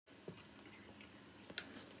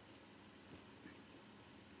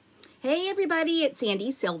Hey everybody, it's Sandy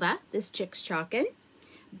Silva, this chick's chalkin',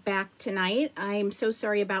 back tonight. I'm so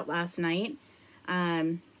sorry about last night.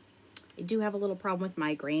 I do have a little problem with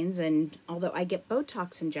migraines, and although I get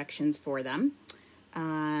Botox injections for them,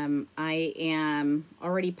 I am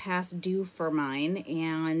already past due for mine,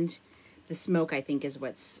 and the smoke I think is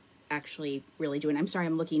what's actually really doing. I'm sorry,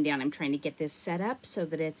 I'm looking down. I'm trying to get this set up so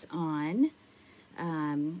that it's on,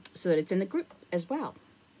 so that it's in the group as well.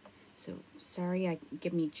 So sorry,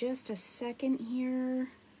 give me just a second here.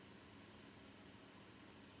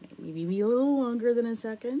 Maybe a little longer than a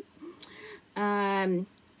second. Hey,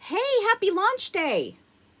 happy launch day.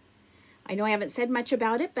 I know I haven't said much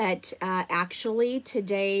about it, but actually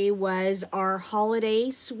today was our holiday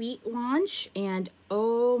suite launch, and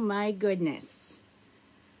oh my goodness,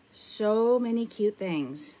 so many cute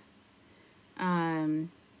things. Let's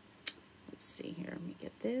see here, let me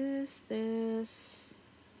get this.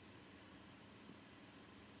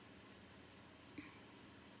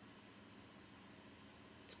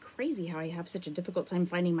 Crazy how I have such a difficult time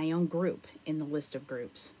finding my own group in the list of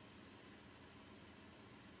groups.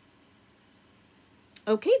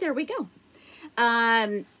 Okay, there we go.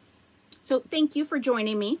 So thank you for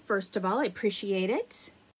joining me. First of all, I appreciate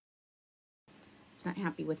it. It's not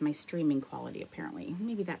happy with my streaming quality, apparently.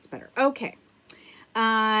 Maybe that's better. Okay.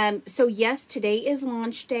 So yes, today is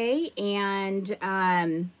launch day, and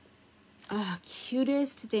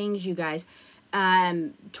cutest things, you guys.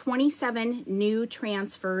 27 new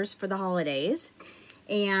transfers for the holidays,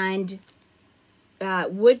 and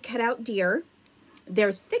wood cutout deer.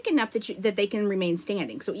 They're thick enough that they can remain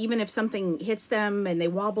standing. So even if something hits them and they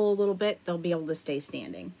wobble a little bit, they'll be able to stay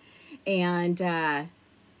standing. And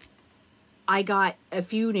I got a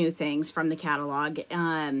few new things from the catalog.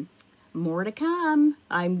 More to come.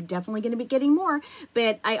 I'm definitely going to be getting more.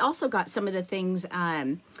 But I also got some of the things...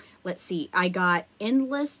 let's see, I got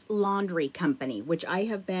Endless Laundry Company, which I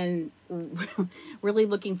have been really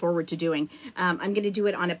looking forward to doing. I'm going to do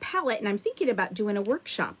it on a palette, and I'm thinking about doing a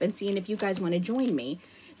workshop and seeing if you guys want to join me.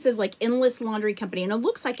 It says like Endless Laundry Company, and it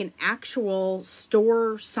looks like an actual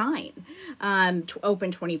store sign.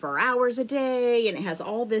 Open 24 hours a day, and it has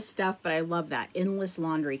all this stuff, but I love that. Endless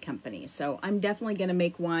Laundry Company. So I'm definitely going to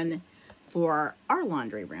make one for our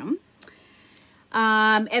laundry room.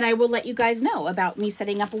 And I will let you guys know about me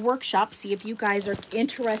setting up a workshop, see if you guys are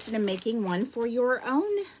interested in making one for your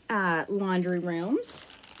own laundry rooms.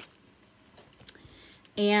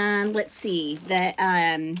 And let's see, the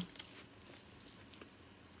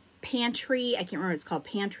pantry, I can't remember what it's called,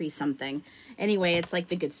 pantry something. Anyway, it's like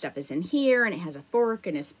the good stuff is in here, and it has a fork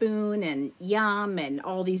and a spoon and yum and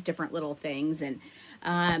all these different little things. And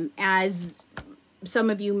as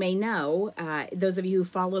some of you may know, those of you who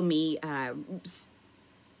follow me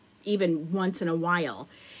even once in a while,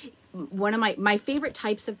 one of my favorite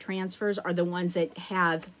types of transfers are the ones that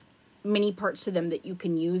have many parts to them that you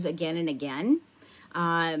can use again and again.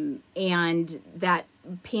 And that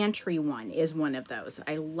pantry one is one of those.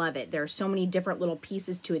 I love it. There are so many different little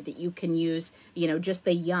pieces to it that you can use, you know, just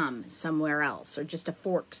the yum somewhere else, or just a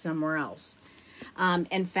fork somewhere else.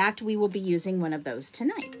 In fact, we will be using one of those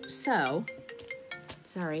tonight. So...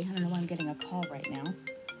 sorry, I don't know why I'm getting a call right now.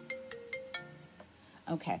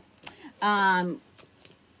 Okay.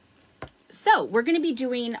 So we're going to be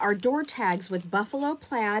doing our door tags with buffalo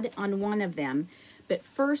plaid on one of them. But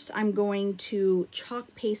first I'm going to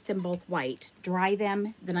chalk paste them both white, dry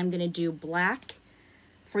them. Then I'm going to do black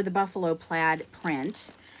for the buffalo plaid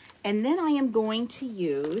print. And then I am going to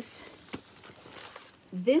use,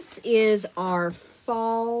 this is our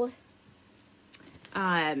fall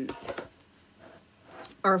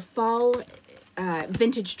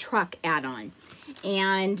vintage truck add-on.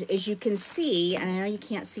 And as you can see, and I know you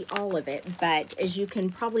can't see all of it, but as you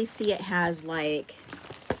can probably see, it has like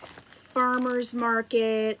farmer's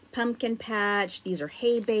market, pumpkin patch, these are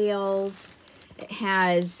hay bales. It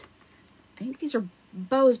has, I think these are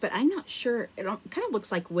bows, but I'm not sure. It kind of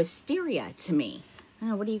looks like wisteria to me. I don't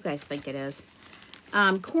know, what do you guys think it is?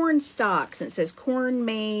 Corn stalks, it says corn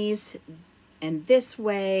maze, and this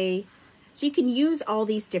way. So you can use all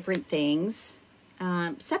these different things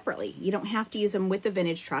separately. You don't have to use them with the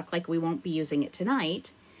vintage truck, like we won't be using it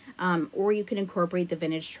tonight. Or you can incorporate the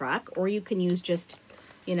vintage truck, or you can use just,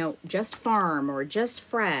 you know, just farm or just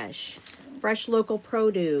fresh local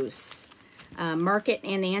produce, market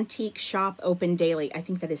and antique shop open daily. I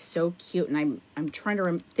think that is so cute, and I'm trying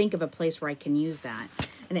to think of a place where I can use that.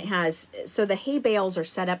 And it has, so the hay bales are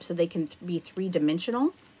set up so they can be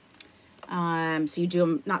three-dimensional. So you do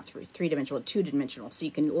them, not three-dimensional, two-dimensional, so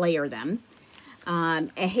you can layer them. A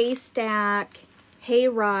haystack, hay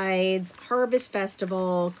rides, harvest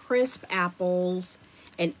festival, crisp apples,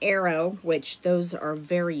 an arrow, which those are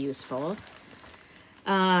very useful.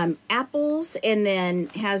 Apples, and then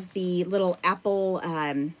has the little apple,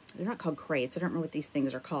 they're not called crates. I don't remember what these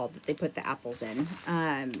things are called that they put the apples in.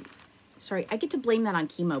 Sorry, I get to blame that on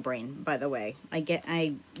chemo brain, by the way.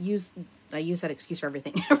 I use that excuse for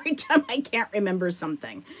everything every time I can't remember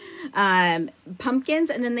something. Pumpkins,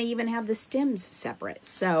 and then they even have the stems separate.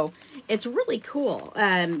 So it's really cool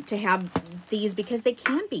to have these, because they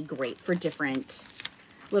can be great for different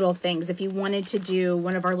little things. If you wanted to do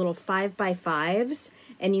one of our little 5x5s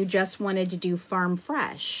and you just wanted to do farm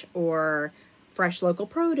fresh or fresh local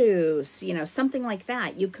produce, you know, something like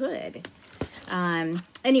that, you could.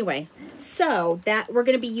 Anyway, so that we're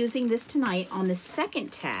going to be using this tonight on the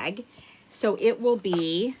second tag. So it will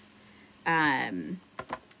be, we're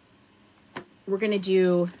going to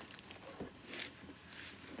do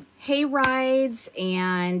hay rides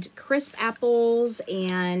and crisp apples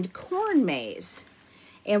and corn maze.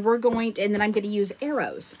 And we're going to, and then I'm going to use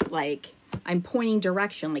arrows, like I'm pointing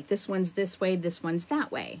direction, like this one's this way, this one's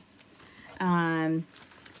that way. And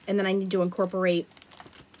then I need to incorporate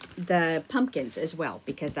the pumpkins as well,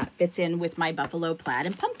 because that fits in with my buffalo plaid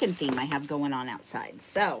and pumpkin theme I have going on outside.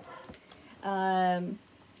 So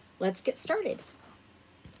let's get started.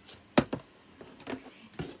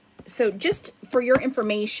 So just for your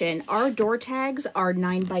information, our door tags are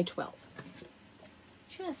 9x12.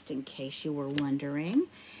 Just in case you were wondering.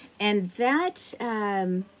 And that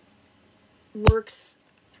works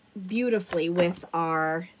beautifully with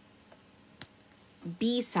our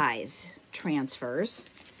B size transfers.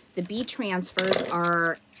 The B transfers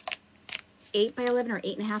are 8x11 or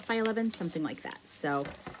 8.5x11, something like that. So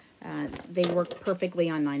they work perfectly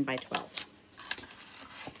on 9x12.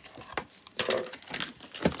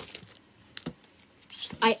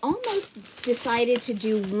 I almost decided to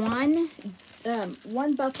do one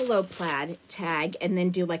buffalo plaid tag and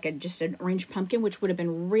then do like just an orange pumpkin, which would have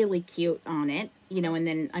been really cute on it, you know, and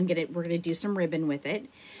then we're gonna do some ribbon with it.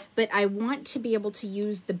 But I want to be able to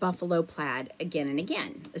use the buffalo plaid again and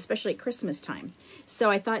again, especially at Christmas time.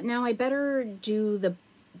 So I thought, no, I better do the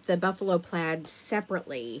buffalo plaid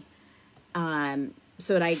separately,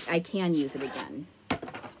 so that I can use it again.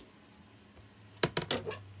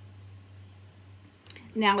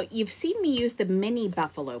 Now, you've seen me use the mini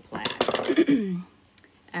buffalo plaid.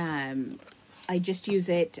 I just used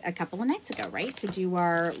it a couple of nights ago, right? To do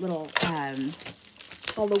our little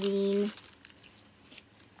Halloween,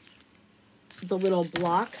 the little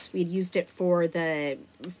blocks. We had used it for the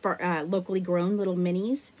locally grown little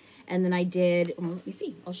minis. And then I did, well, let me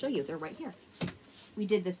see, I'll show you, they're right here. We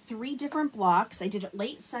did the 3 different blocks. I did it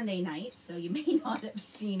late Sunday night, so you may not have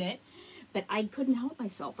seen it. But I couldn't help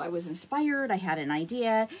myself. I was inspired. I had an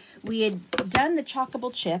idea. We had done the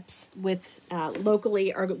Chalkable chips with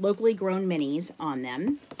locally grown minis on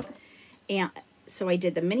them. And so I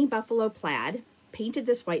did the mini buffalo plaid, painted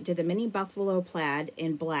this white, did the mini buffalo plaid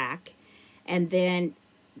in black, and then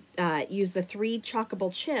used the 3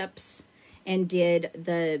 Chalkable chips and did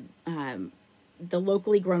the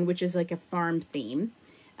locally grown, which is like a farm theme,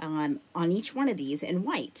 on each one of these in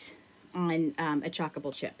white on a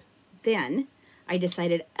Chalkable chip. Then I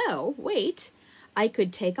decided, oh, wait, I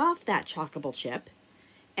could take off that Chalkable chip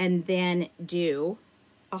and then do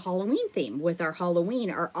a Halloween theme with our Halloween,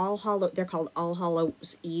 they're called All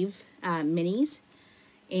Hallows Eve minis,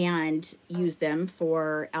 and use them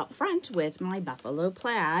for out front with my buffalo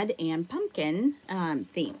plaid and pumpkin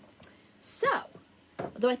theme. So,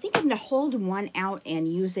 although I think I'm going to hold one out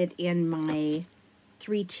and use it in my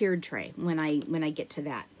 3-tiered tray when I get to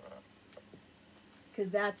that, because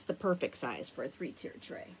that's the perfect size for a 3-tiered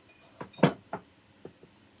tray. I'm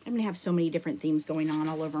going to have so many different themes going on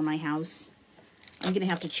all over my house. I'm going to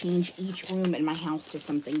have to change each room in my house to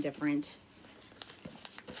something different.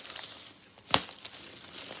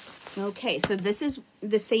 Okay, so this is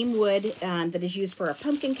the same wood that is used for our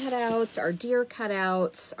pumpkin cutouts, our deer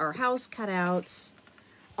cutouts, our house cutouts,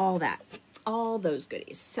 all that, all those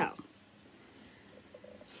goodies. So,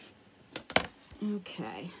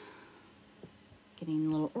 okay. Getting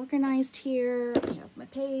a little organized here. I have my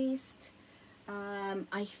paste.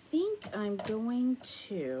 I think I'm going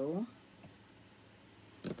to,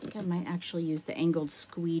 I think I might actually use the angled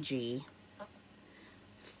squeegee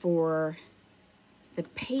for the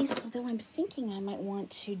paste, although I'm thinking I might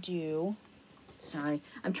want to do, sorry,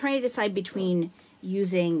 I'm trying to decide between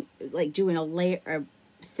using, like doing a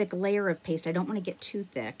thick layer of paste, I don't want to get too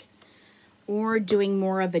thick, or doing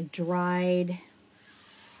more of a dried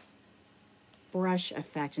brush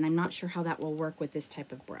effect, and I'm not sure how that will work with this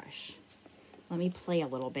type of brush. Let me play a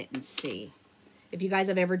little bit and see. If you guys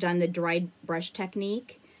have ever done the dried brush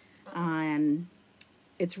technique,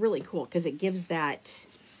 it's really cool because it gives that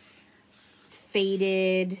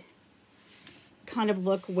faded kind of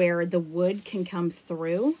look where the wood can come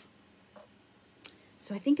through.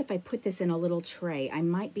 So I think if I put this in a little tray, I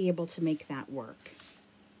might be able to make that work.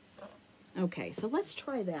 Okay, so let's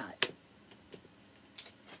try that.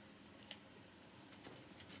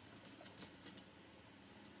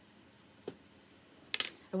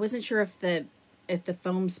 I wasn't sure if the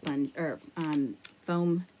foam sponge or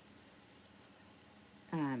foam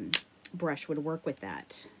brush would work with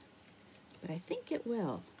that, but I think it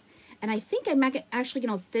will. And I think I'm actually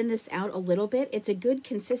going to thin this out a little bit. It's a good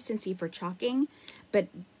consistency for chalking, but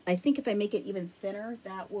I think if I make it even thinner,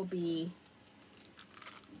 that'd be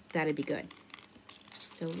good.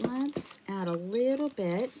 So let's add a little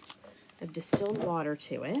bit of distilled water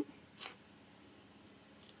to it.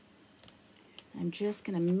 I'm just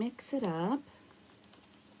going to mix it up.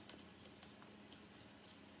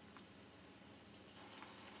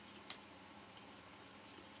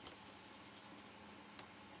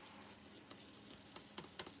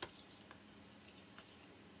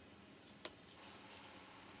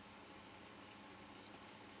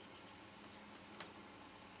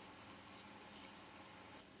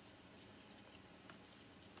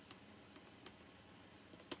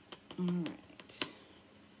 All right.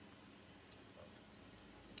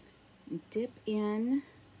 Dip in.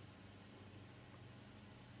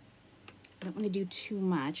 I don't want to do too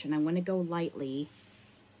much, and I want to go lightly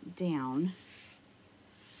down.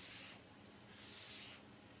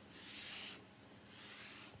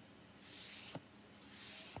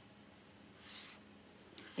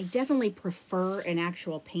 I definitely prefer an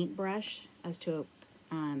actual paintbrush as to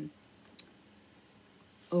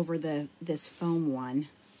over this foam one,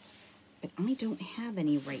 but I don't have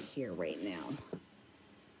any right here right now.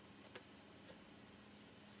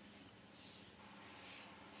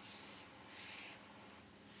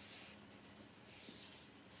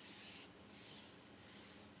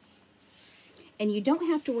 And you don't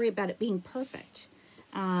have to worry about it being perfect,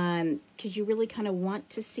 because you really kind of want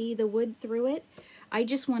to see the wood through it. I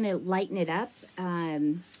just want to lighten it up.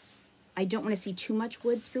 I don't want to see too much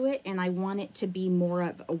wood through it, and I want it to be more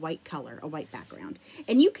of a white color, a white background.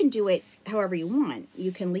 And you can do it however you want.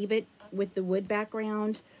 You can leave it with the wood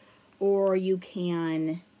background, or you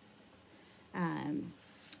can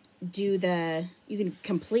you can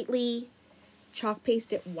completely chalk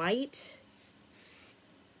paste it white.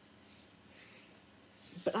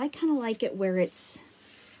 But I kind of like it where it's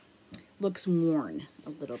looks worn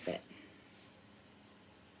a little bit.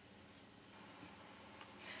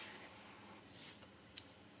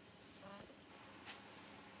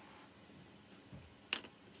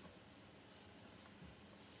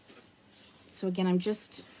 So again, I'm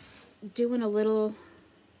just doing a little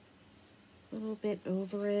bit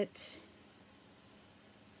over it.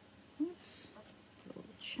 Oops, a little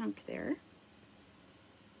chunk there.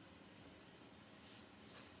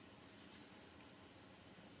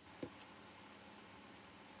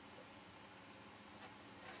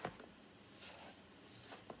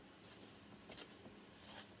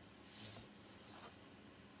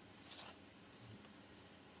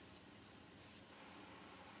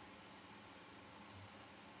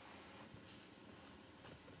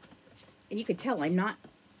 And you could tell I'm not,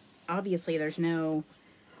 obviously I'm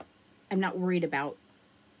not worried about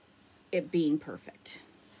it being perfect.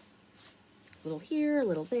 A little here, a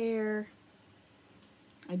little there.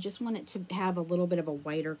 I just want it to have a little bit of a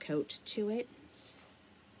whiter coat to it.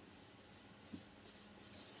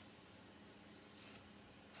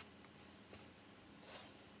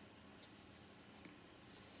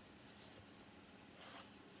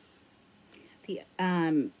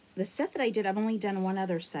 The set that I did, I've only done one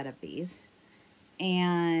other set of these,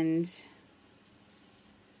 and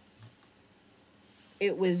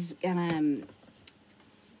it was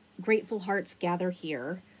Grateful Hearts Gather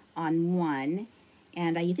Here on one,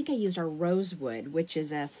 and I think I used our Rosewood, which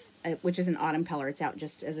is an autumn color. It's out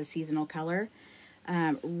just as a seasonal color.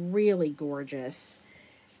 Really gorgeous.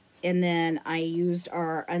 And then I used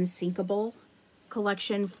our Unsinkable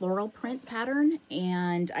collection floral print pattern,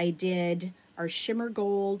 and I did our Shimmer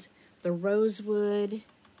Gold, the Rosewood,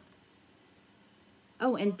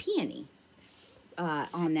 and Peony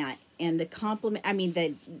on that. And the complement,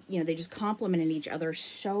 they just complemented each other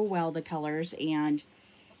so well, the colors, and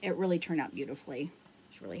it really turned out beautifully.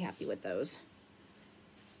 I was really happy with those.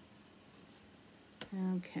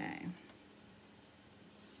 Okay.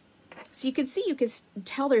 So you can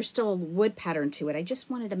tell there's still a wood pattern to it. I just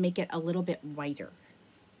wanted to make it a little bit whiter.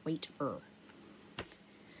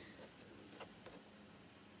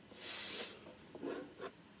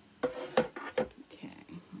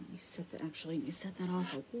 set that, actually, let me set that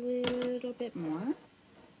off a little bit more.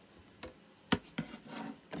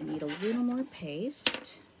 I need a little more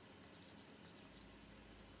paste.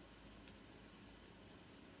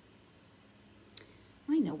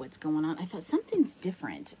 I know what's going on. I thought something's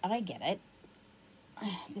different. I get it.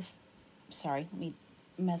 Sorry, let me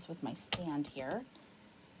mess with my stand here.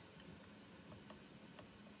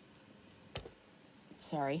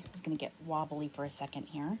 Sorry, this is going to get wobbly for a second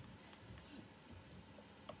here.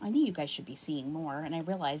 I knew you guys should be seeing more, and I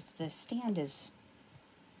realized the stand is...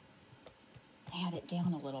 I had it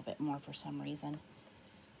down a little bit more for some reason.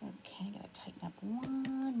 Okay, I gotta tighten up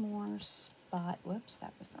one more spot. Whoops,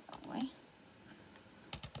 that was the wrong way.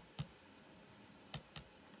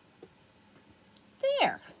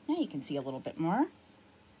 There, now you can see a little bit more.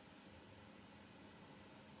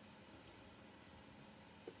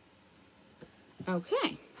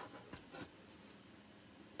 Okay.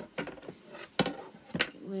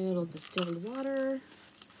 A little distilled water.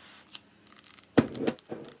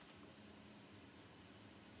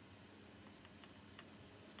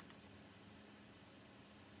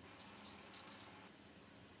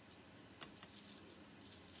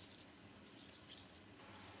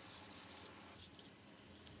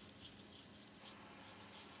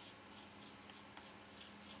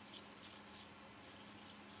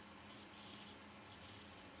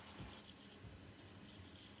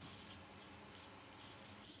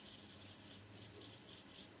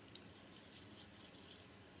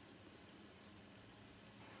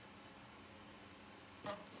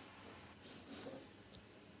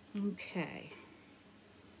 Okay.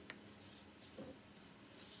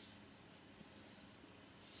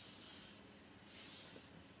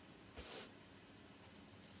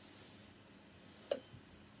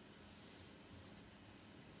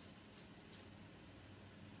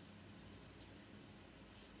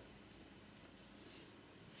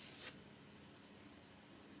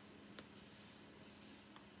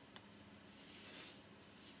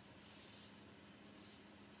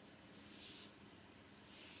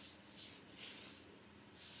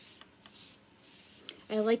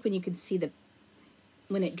 I like when you can see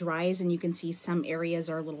when it dries and you can see some areas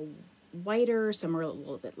are a little whiter, some are a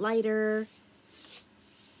little bit lighter.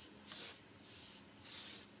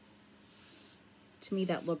 To me,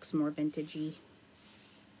 that looks more vintagey.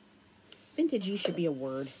 Vintagey should be a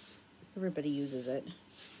word. Everybody uses it.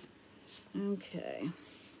 Okay.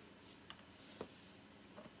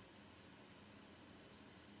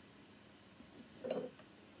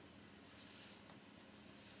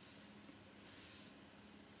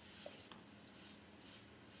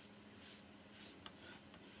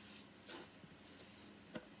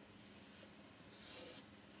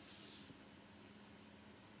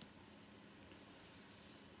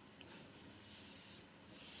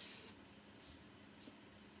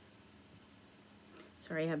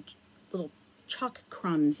 Sorry, I have little chalk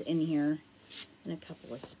crumbs in here in a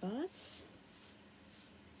couple of spots.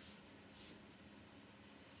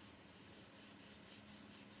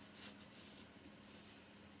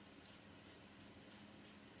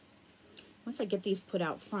 Once I get these put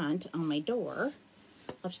out front on my door,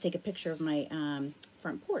 I'll have to take a picture of my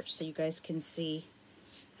front porch so you guys can see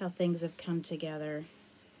how things have come together.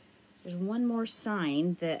 There's one more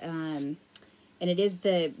sign that, and it is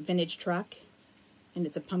the vintage truck, and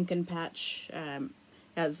it's a pumpkin patch.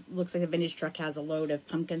 Looks like the vintage truck has a load of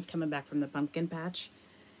pumpkins coming back from the pumpkin patch.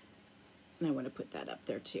 And I want to put that up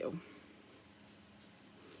there too.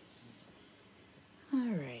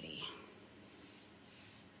 Alrighty.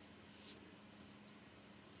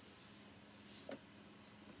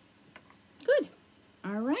 Good.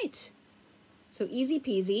 All right. So easy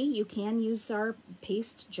peasy. You can use our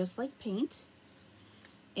paste just like paint.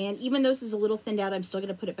 And even though this is a little thinned out, I'm still going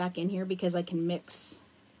to put it back in here because I can mix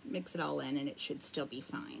it all in and it should still be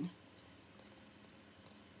fine.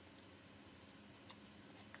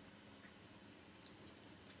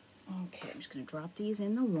 Okay, I'm just going to drop these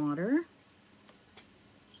in the water.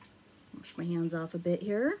 Wash my hands off a bit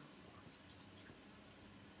here.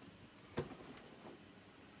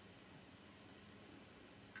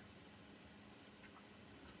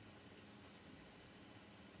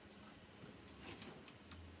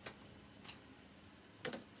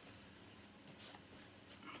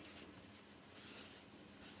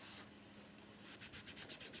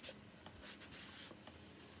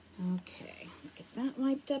 Okay, let's get that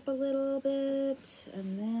wiped up a little bit,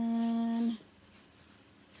 and then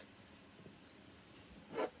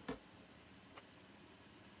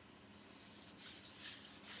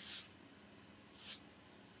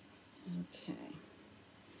okay,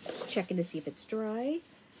 just checking to see if it's dry.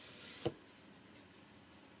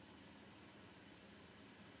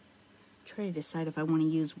 try to decide if I want to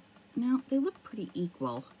use, no, they look pretty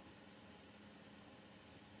equal.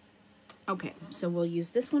 Okay, so we'll use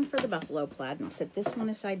this one for the buffalo plaid, and I'll set this one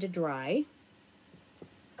aside to dry.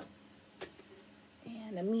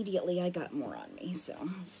 And immediately I got more on me, so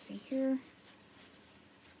let's see here.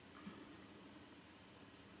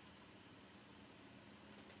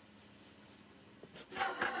 I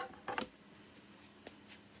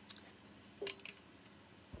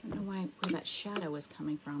don't know where that shadow is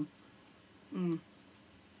coming from.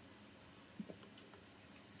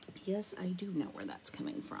 Yes, I do know where that's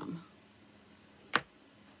coming from.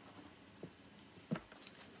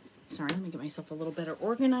 Sorry, let me get myself a little better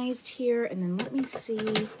organized here, and then let me see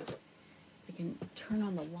if I can turn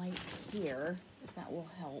on the light here, if that will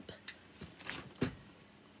help.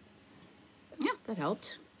 Yeah, that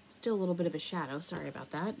helped. Still a little bit of a shadow, sorry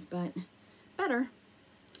about that, but better.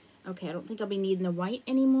 Okay, I don't think I'll be needing the white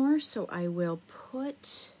anymore, so I will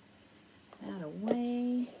put that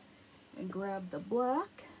away and grab the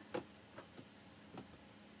black.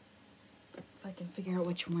 If I can figure out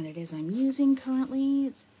which one it is I'm using currently,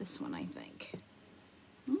 it's this one, I think.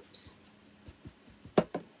 Oops.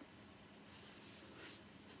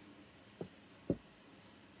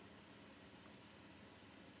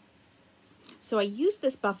 So I used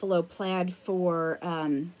this buffalo plaid for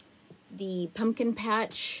the pumpkin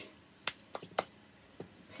patch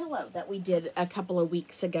pillow that we did a couple of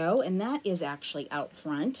weeks ago, and that is actually out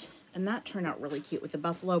front, and that turned out really cute with the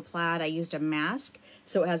buffalo plaid. I used a mask,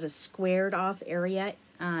 so it has a squared off area,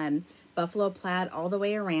 buffalo plaid all the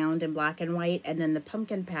way around in black and white, and then the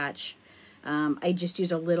pumpkin patch, I just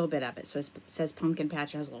used a little bit of it, so it says pumpkin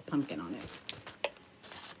patch, it has a little pumpkin on it.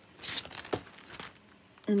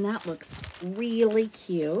 And that looks really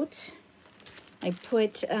cute. I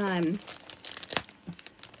put, I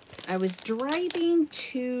was driving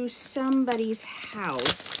to somebody's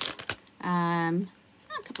house a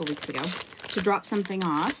couple weeks ago to drop something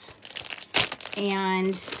off,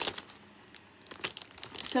 and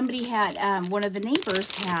somebody had, one of the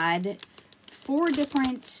neighbors had 4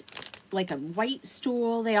 different, like a white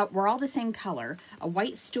stool, they were all the same color, a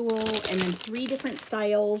white stool, and then 3 different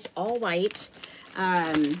styles, all white,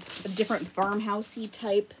 different farmhousey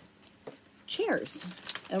type chairs.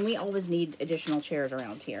 And we always need additional chairs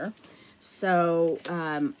around here. So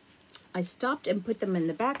I stopped and put them in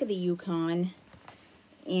the back of the Yukon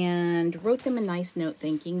and wrote them a nice note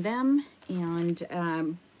thanking them.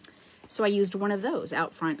 And so I used one of those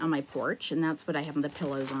out front on my porch, and that's what I have the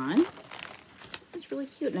pillows on. It's really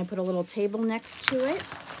cute. And I put a little table next to it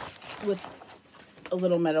with a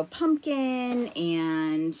little metal pumpkin,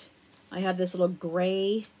 and I have this little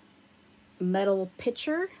gray metal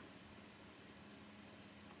pitcher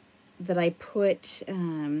that I put, they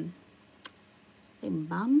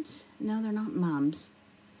mums? No, they're not mums.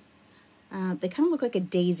 They kind of look like a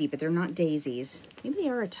daisy, but they're not daisies. Maybe they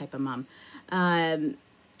are a type of mum.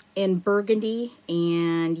 In burgundy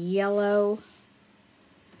and yellow.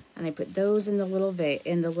 And I put those in the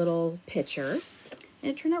little pitcher.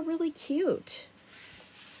 And it turned out really cute.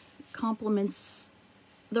 Complements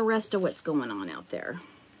the rest of what's going on out there.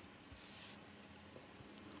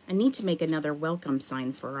 I need to make another welcome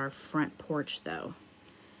sign for our front porch though.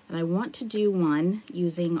 And I want to do one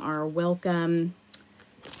using our welcome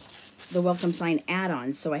sign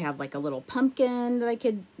add-ons. So I have like a little pumpkin that I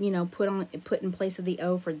could, you know, put in place of the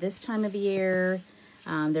O for this time of year.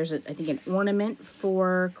 There's I think an ornament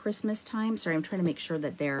for Christmas time. Sorry, I'm trying to make sure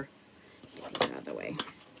that they're, get these out of the way.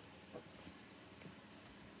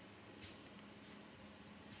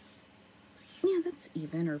 Yeah, that's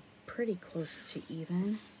even, or pretty close to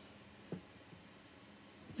even.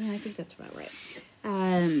 Yeah, I think that's about right.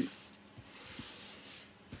 I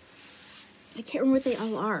can't remember what they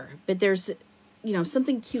all are, but there's, you know,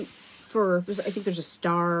 something cute for, I think there's a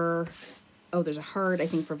star. Oh, there's a heart, I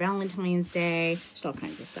think, for Valentine's Day. Just all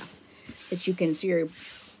kinds of stuff that you can, so you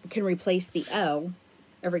can replace the O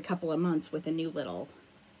every couple of months with a new little,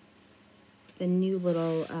 you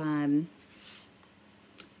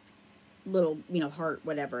know, heart,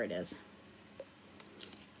 whatever it is.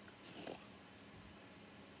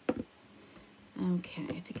 Okay,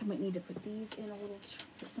 I think I might need to put these in a little,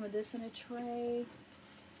 put some of this in a tray.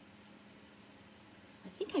 I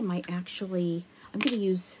think I might actually, I'm going to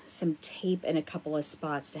use some tape in a couple of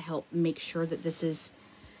spots to help make sure that this is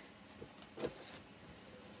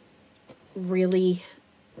really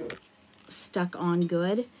stuck on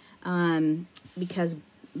good, because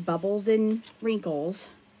bubbles and wrinkles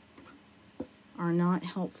are not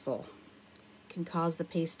helpful. Can cause the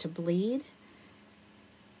paste to bleed,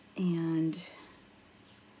 and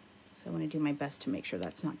so I want to do my best to make sure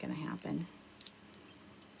that's not going to happen.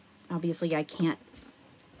 Obviously, I can't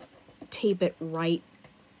tape it right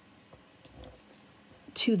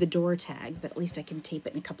to the door tag, but at least I can tape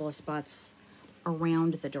it in a couple of spots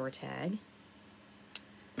around the door tag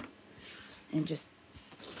and just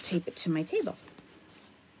tape it to my table.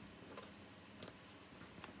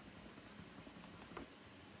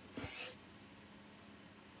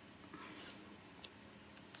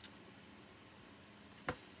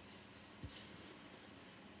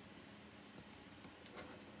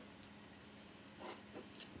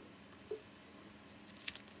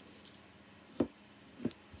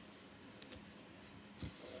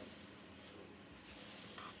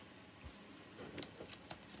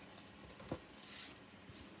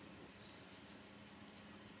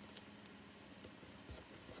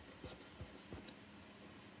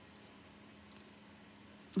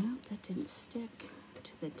 Well, that didn't stick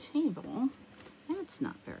to the table. That's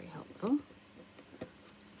not very helpful.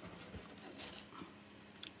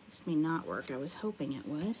 This may not work. I was hoping it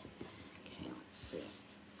would. Okay, let's see.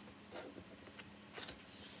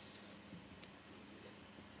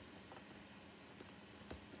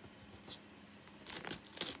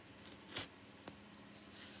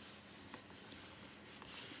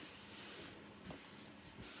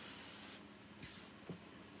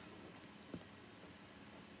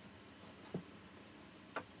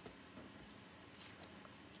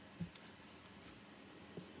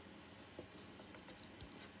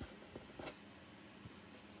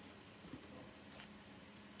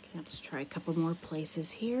 I'll just try a couple more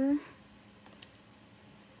places here.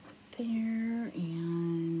 There,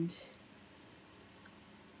 and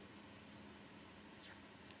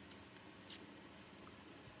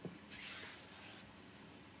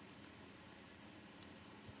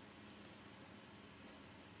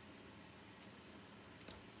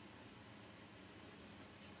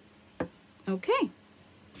okay.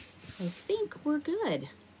 I think we're good.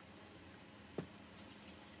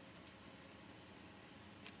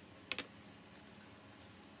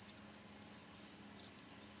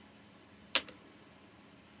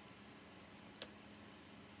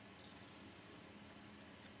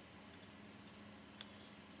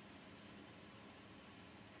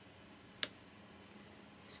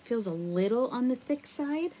 This feels a little on the thick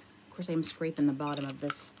side. Of course, I'm scraping the bottom of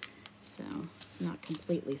this, so it's not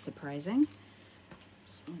completely surprising.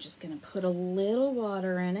 So I'm just gonna put a little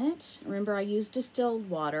water in it. Remember, I use distilled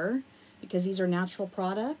water because these are natural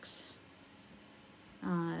products.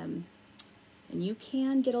 And you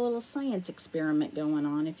can get a little science experiment going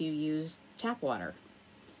on if you use tap water.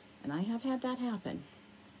 And I have had that happen.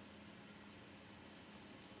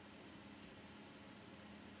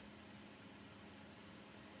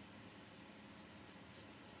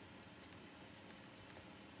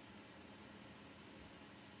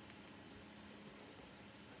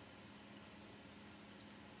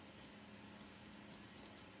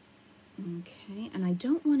 Okay, and I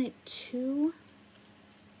don't want it too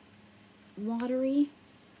watery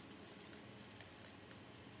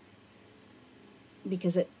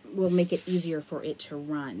because it will make it easier for it to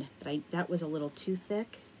run. But that was a little too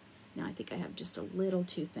thick. Now I think I have just a little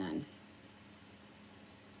too thin.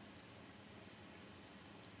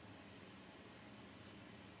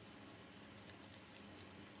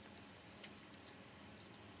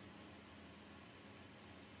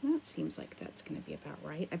 That seems like that's going to be about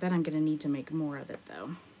right. I bet I'm going to need to make more of it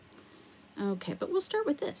though. Okay, but we'll start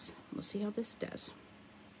with this. We'll see how this does.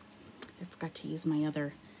 I forgot to use my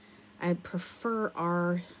other. I prefer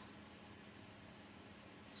our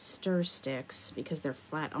stir sticks because they're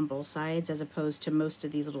flat on both sides as opposed to most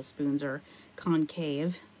of these little spoons are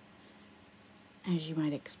concave, as you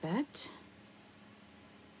might expect.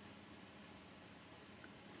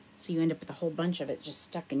 So you end up with a whole bunch of it just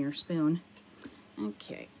stuck in your spoon.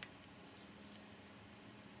 Okay.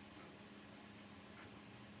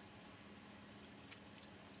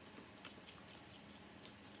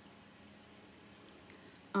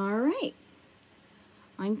 All right.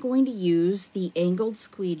 I'm going to use the angled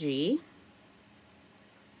squeegee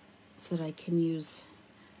so that I can use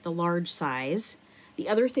the large size. The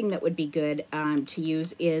other thing that would be good to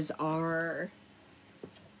use is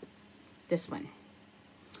this one.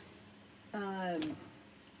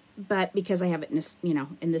 But because I have it in this,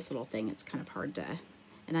 in this little thing, it's kind of hard to,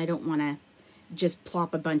 and I don't want to just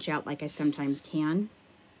plop a bunch out like I sometimes can.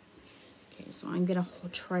 Okay, so I'm going to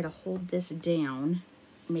try to hold this down,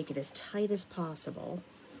 make it as tight as possible.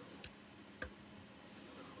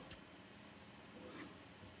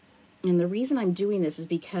 And the reason I'm doing this is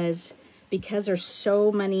because there's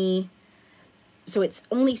so many, so it's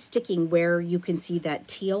only sticking where you can see that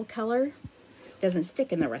teal color. It doesn't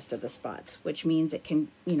stick in the rest of the spots, which means it can,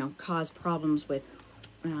 cause problems with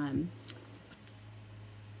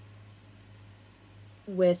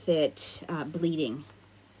bleeding.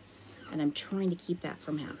 And I'm trying to keep that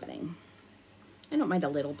from happening. I don't mind a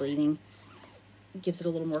little bleeding. It gives it a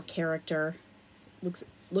little more character.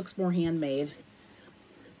 Looks more handmade.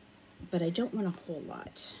 But I don't want a whole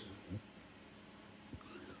lot.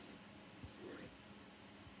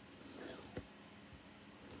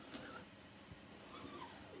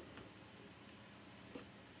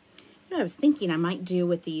 What I was thinking I might do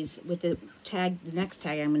with these, with the next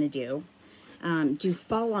tag I'm going to do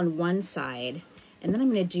fall on one side, and then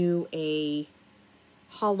I'm going to do a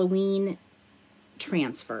Halloween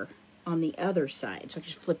transfer on the other side. So I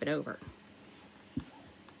just flip it over,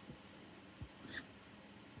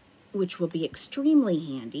 which will be extremely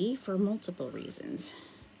handy for multiple reasons.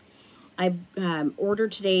 I've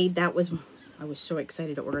ordered today, I was so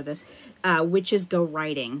excited to order this, Witches Go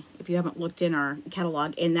Writing, if you haven't looked in our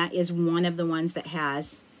catalog, and that is one of the ones that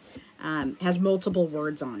has multiple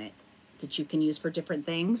words on it that you can use for different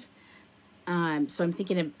things. So I'm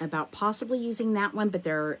thinking about possibly using that one, but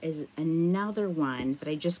there is another one that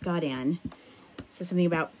I just got in. It says something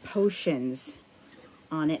about potions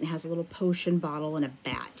on it, and has a little potion bottle and a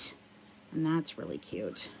bat, and that's really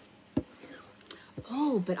cute.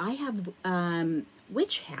 Oh, but I have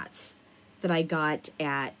witch hats that I got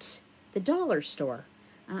at the dollar store.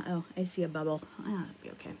 Uh-oh, I see a bubble. That'll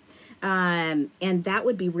be okay. And that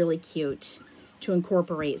would be really cute to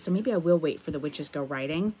incorporate. So maybe I will wait for the Witches Go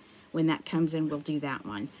Writing. When that comes in, we'll do that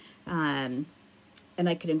one. And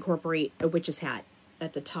I could incorporate a witch's hat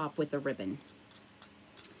at the top with a ribbon.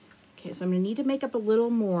 Okay, so I'm going to need to make up a little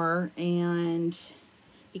more, and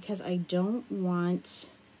because I don't want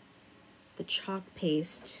the chalk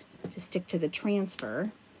paste to stick to the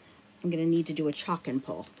transfer, I'm going to need to do a chalk and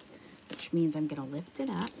pull, which means I'm going to lift it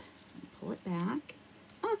up and pull it back.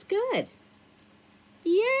 Oh, it's good.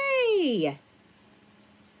 Yay!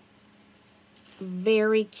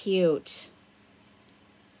 Very cute.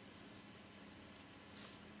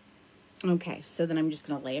 Okay, so then I'm just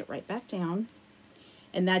going to lay it right back down,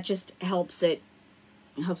 and that just helps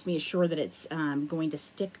me assure that it's going to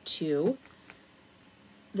stick to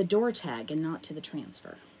the door tag and not to the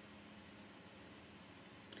transfer.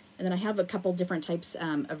 And then I have a couple different types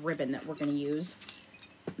of ribbon that we're going to use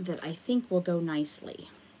that I think will go nicely.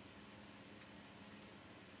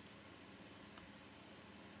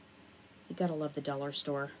 You gotta love the dollar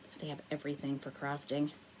store. They have everything for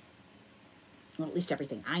crafting. Well, at least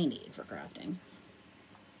everything I need for crafting.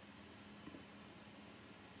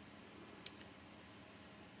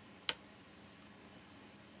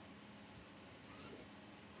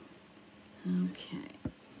 Okay.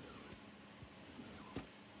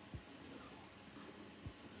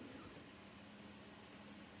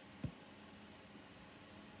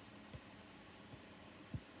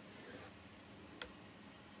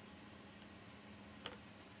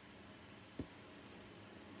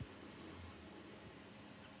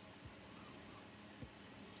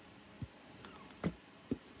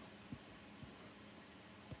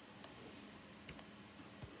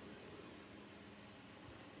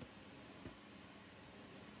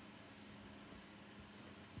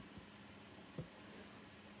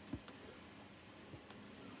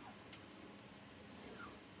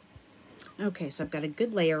 Okay, so I've got a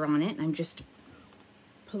good layer on it. I'm just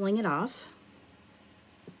pulling it off.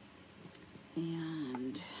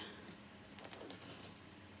 And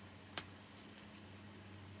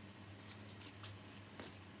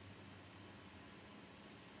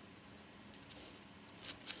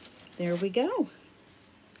there we go.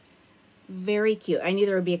 Very cute. I knew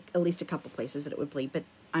there would be at least a couple places that it would bleed, but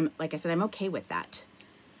like I said, I'm okay with that.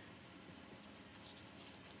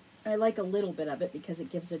 I like a little bit of it because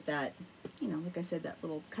it gives it that, you know, like I said, that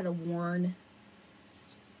little kind of worn,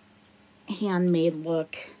 handmade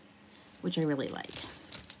look, which I really like.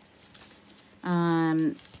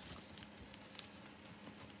 Let's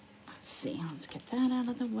see, let's get that out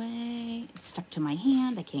of the way. It's stuck to my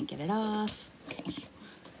hand, I can't get it off. Okay.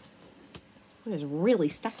 It is really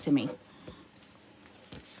stuck to me.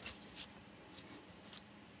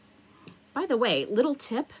 By the way, little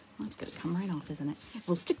tip, that's gonna come right off, isn't it? It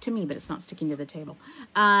will stick to me, but it's not sticking to the table.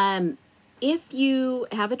 If you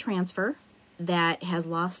have a transfer that has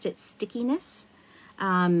lost its stickiness,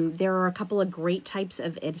 there are a couple of great types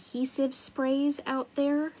of adhesive sprays out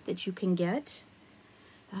there that you can get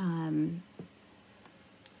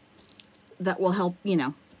that will help, you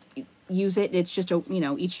know, use it. It's just a, you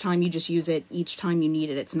know, each time you just use it, each time you need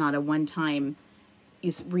it. It's not a one-time,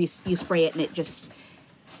 you spray it and it just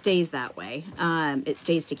stays that way. It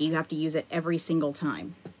stays sticky. You have to use it every single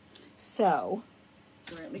time. So,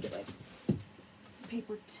 sorry, let me get my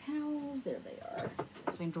paper towels. There they are.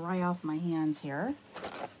 So I can dry off my hands here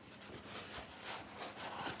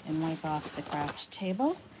and wipe off the craft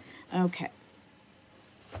table. Okay.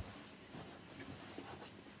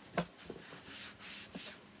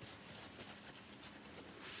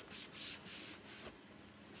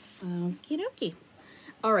 Okie dokie.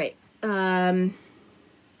 All right. Let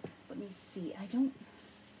me see.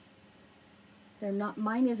 They're not,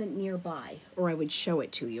 mine isn't nearby, or I would show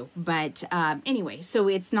it to you. But anyway, so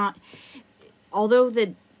it's not, although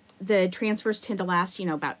the transfers tend to last, you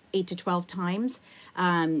know, about 8 to 12 times,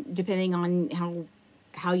 depending on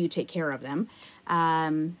how you take care of them.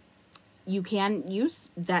 You can use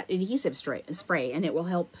that adhesive spray, and it will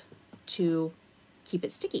help to keep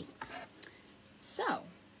it sticky. So,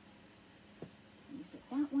 let me set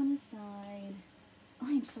that one aside.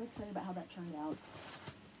 I'm so excited about how that turned out.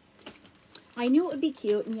 I knew it would be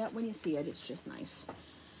cute, and yet when you see it, it's just nice.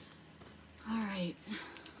 All right.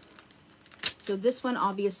 So this one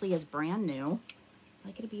obviously is brand new. Am I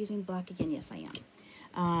going to be using black again? Yes, I am.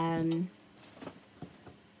 Let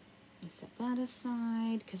me set that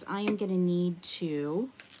aside because I am going to need to.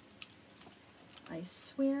 I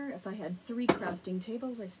swear if I had 3 crafting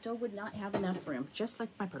tables, I still would not have enough room, just like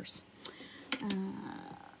my purse.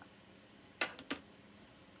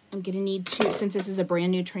 I'm going to need to, since this is a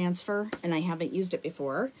brand new transfer and I haven't used it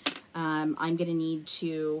before, I'm going to need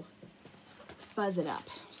to fuzz it up.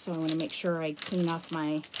 So I want to make sure I clean off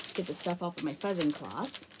get the stuff off of my fuzzing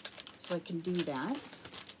cloth. So I can do that.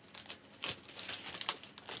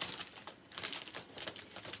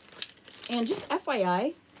 And just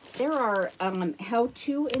FYI, there are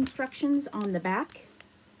how-to instructions on the back,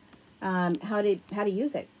 how to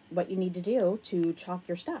use it, what you need to do to chalk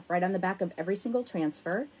your stuff, right on the back of every single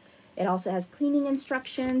transfer. It also has cleaning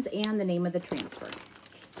instructions and the name of the transfer.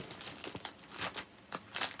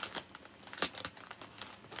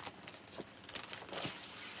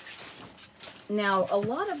 Now, a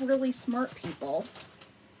lot of really smart people,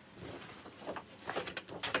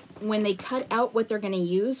 when they cut out what they're going to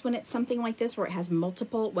use when it's something like this where it has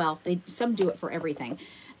multiple, well, some do it for everything.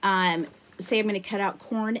 Say I'm going to cut out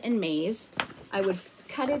corn and maize. I would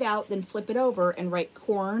cut it out, then flip it over and write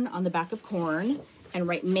corn on the back of corn and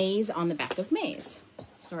write maize on the back of maize.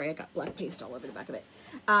 Sorry, I got black paste all over the back of it.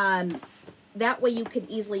 That way you could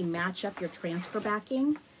easily match up your transfer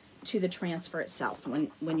backing to the transfer itself.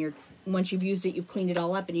 Once you've used it, you've cleaned it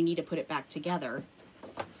all up and you need to put it back together.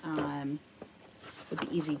 It would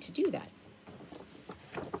be easy to do that.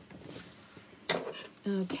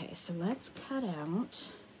 Okay, so let's cut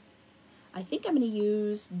out. I think I'm going to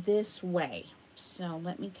use this way. So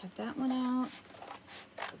let me cut that one out.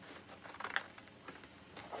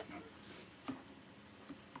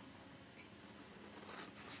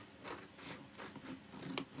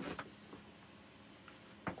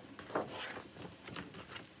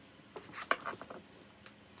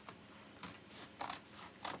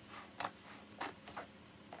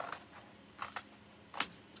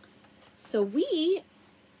 So we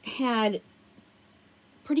had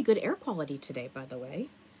pretty good air quality today, by the way.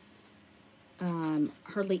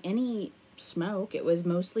 Hardly any smoke. It was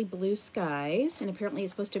mostly blue skies, and apparently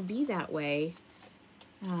it's supposed to be that way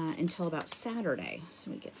until about Saturday.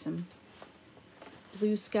 So we get some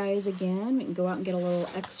blue skies again. We can go out and get a little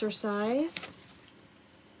exercise. I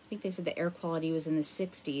think they said the air quality was in the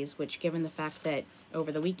 60s, which given the fact that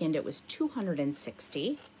over the weekend it was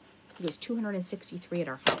 260. It was 263 at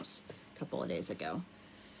our house a couple of days ago.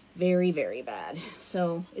 Very, very bad.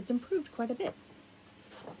 So it's improved quite a bit.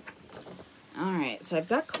 All right, so I've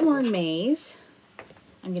got corn maze.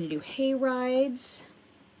 I'm going to do hay rides.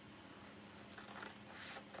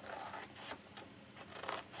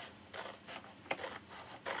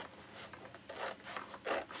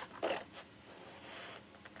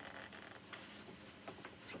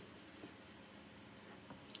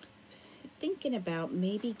 Thinking about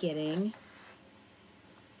maybe getting,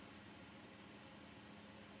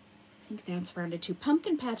 I think that's rounded too.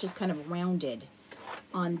 Pumpkin patch is kind of rounded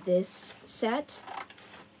on this set,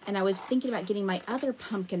 and I was thinking about getting my other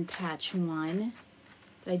pumpkin patch one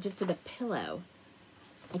that I did for the pillow.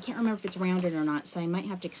 I can't remember if it's rounded or not, so I might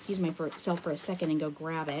have to excuse myself for a second and go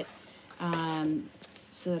grab it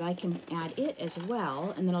so that I can add it as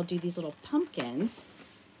well, and then I'll do these little pumpkins.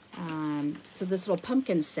 So this little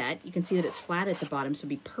pumpkin set, you can see that it's flat at the bottom, so it'd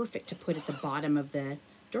be perfect to put at the bottom of the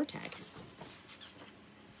door tag.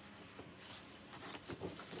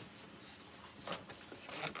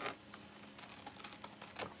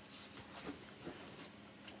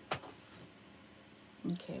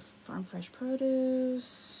 Okay, farm fresh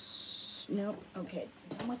produce. Nope. Okay,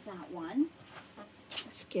 done with that one.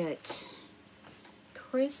 Let's get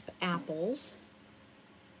crisp apples.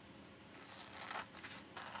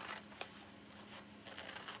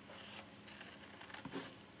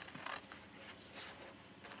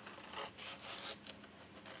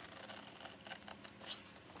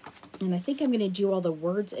 And I think I'm going to do all the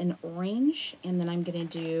words in orange, and then I'm going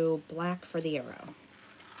to do black for the arrow.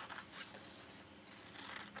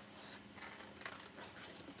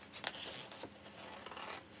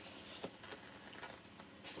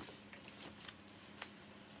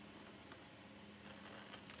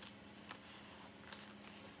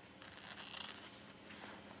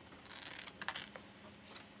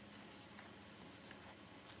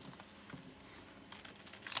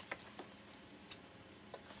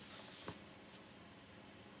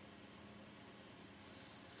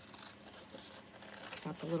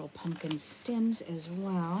 Got the little pumpkin stems as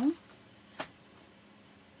well.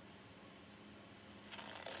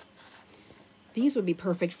 These would be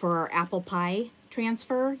perfect for our apple pie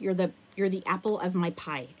transfer. You're the apple of my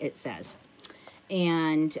pie, it says.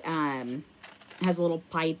 And has a little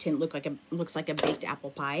pie tin, looks like a baked apple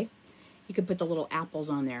pie. You could put the little apples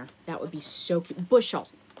on there. That would be so cute. Bushel.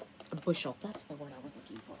 A bushel. That's the word I was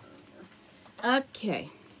looking for earlier. Okay.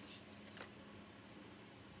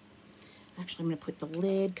 Actually, I'm going to put the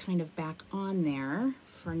lid kind of back on there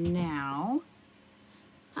for now.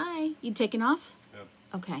 Hi, you taking off? Yep.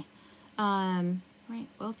 Okay. Right.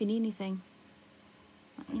 Well, if you need anything,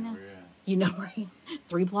 let me know. Yeah. You know where I am.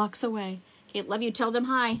 3 blocks away. Okay, love you. Tell them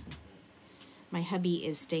hi. My hubby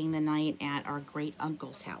is staying the night at our great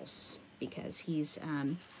uncle's house because he's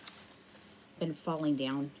been falling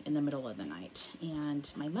down in the middle of the night.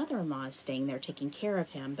 And my mother-in-law is staying there taking care of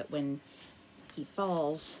him, but when he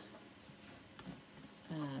falls,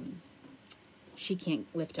 she can't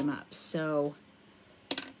lift him up. So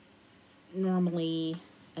normally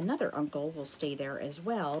another uncle will stay there as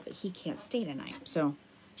well, but he can't stay tonight. So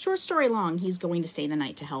short story long, he's going to stay the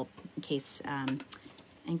night to help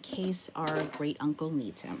in case our great uncle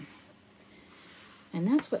needs him. And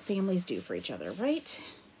that's what families do for each other, right?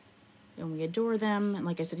 And we adore them. And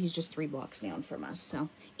like I said, he's just 3 blocks down from us. So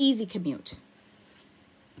easy commute.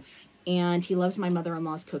 And he loves my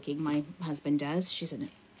mother-in-law's cooking. My husband does. She's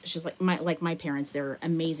like my parents. They're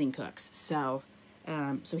amazing cooks. So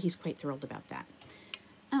so he's quite thrilled about that.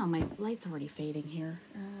 Oh, my light's already fading here.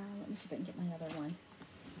 Let me see if I can get my other one.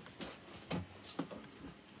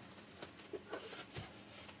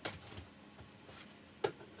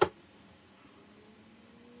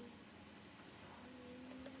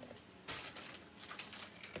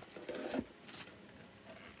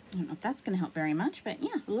 I don't know if that's going to help very much, but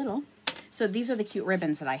yeah, a little. So these are the cute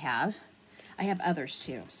ribbons that I have. I have others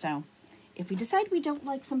too. So if we decide we don't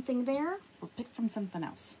like something there, we'll pick from something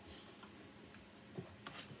else.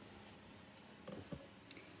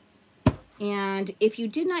 And if you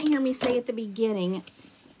did not hear me say at the beginning,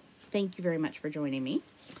 thank you very much for joining me.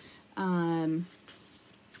 I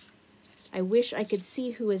wish I could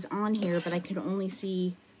see who is on here, but I could only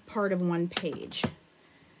see part of one page.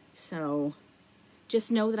 So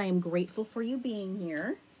just know that I am grateful for you being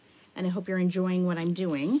here, and I hope you're enjoying what I'm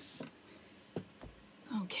doing.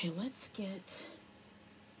 Okay, let's get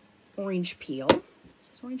orange peel. Is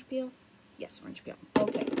this orange peel? Yes, orange peel.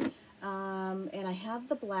 Okay. And I have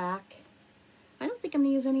the black. I don't think I'm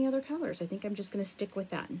going to use any other colors. I think I'm just going to stick with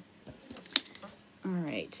that. All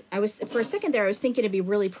right. For a second there, I was thinking it'd be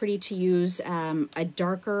really pretty to use a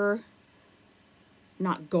darker,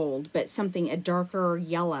 not gold, but a darker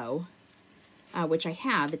yellow, which I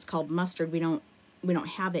have. It's called mustard. We don't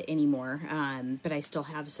have it anymore, but I still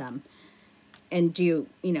have some. And do,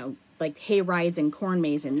 like hay rides and corn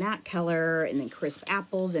maze in that color, and then crisp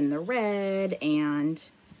apples in the red, and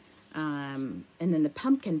then the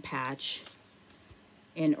pumpkin patch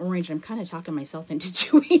in orange. I'm kind of talking myself into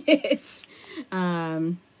doing it.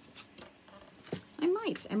 I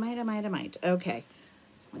might. Okay,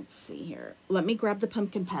 let's see here. Let me grab the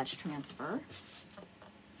pumpkin patch transfer.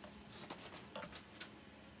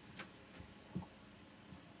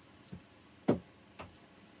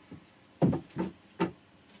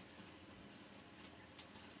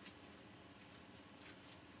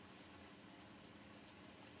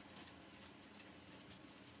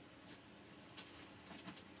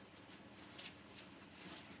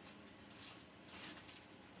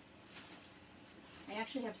 I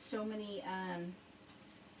actually have so many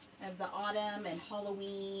of the autumn and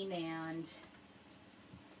Halloween and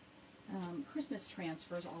Christmas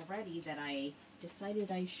transfers already that I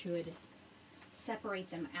decided I should separate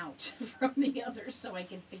them out from the others so I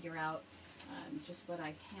can figure out just what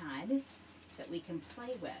I had that we can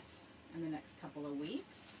play with in the next couple of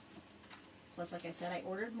weeks. Plus, like I said, I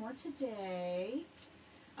ordered more today.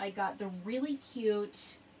 I got the really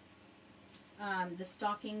cute, the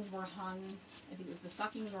stockings were hung, I think it was the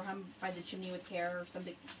stockings were hung by the chimney with care or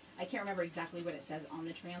something. I can't remember exactly what it says on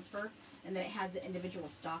the transfer. And then it has the individual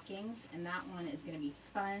stockings, and that one is going to be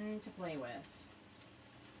fun to play with.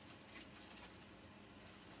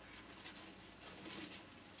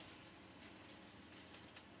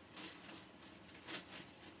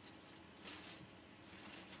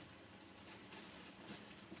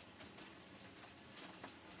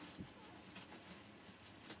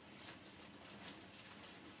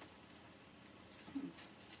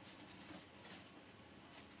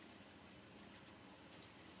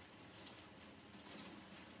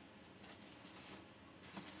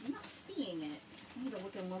 I'm not seeing it. I need to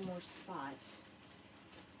look in one more spot,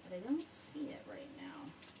 but I don't see it right now.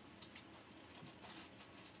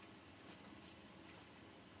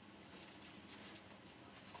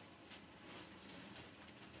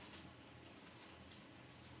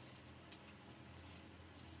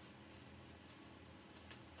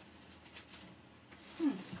 I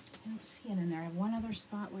don't see it in there. I have one other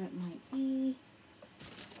spot where it might be.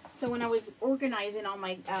 So when I was organizing all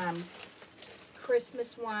my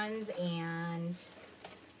Christmas ones and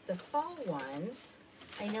the fall ones,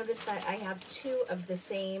 I noticed that I have two of the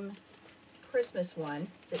same Christmas one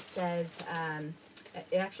that says,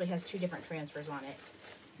 it actually has two different transfers on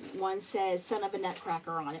it. One says son of a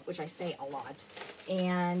nutcracker on it, which I say a lot.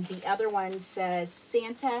 And the other one says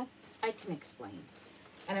Santa, I can explain.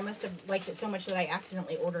 And I must have liked it so much that I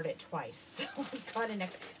accidentally ordered it twice. So I got an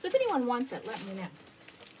extra. So if anyone wants it, let me know.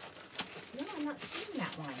 No, I'm not seeing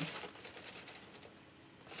that one.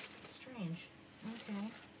 Strange. Okay.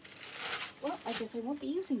 Well, I guess I won't be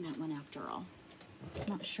using that one after all.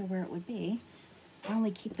 Not sure where it would be. I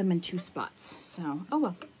only keep them in two spots, so oh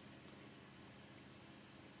well.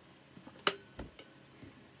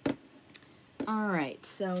 All right,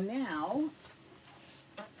 so now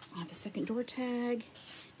I have a second door tag,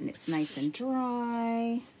 and it's nice and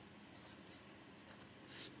dry.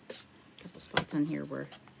 A couple spots on here where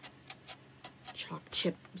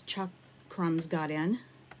chalk crumbs got in.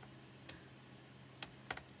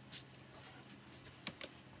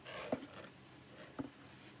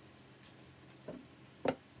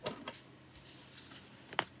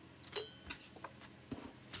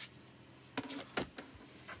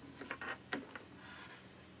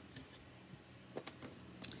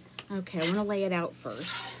 Okay, I want to lay it out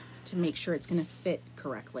first to make sure it's going to fit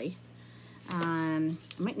correctly. I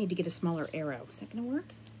might need to get a smaller arrow. Is that going to work?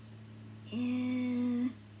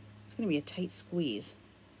 It's going to be a tight squeeze.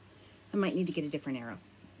 I might need to get a different arrow.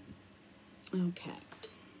 Okay.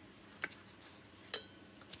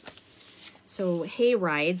 So hay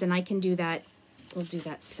rides, and I can do that. We'll do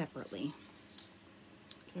that separately.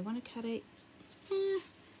 Do I want to cut it?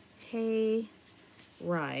 Hay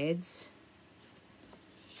rides.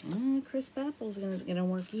 Crisp apples isn't going to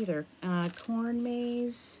work either. Corn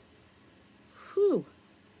maze. Whew.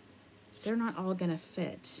 They're not all going to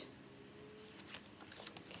fit.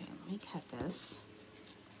 Okay, let me cut this.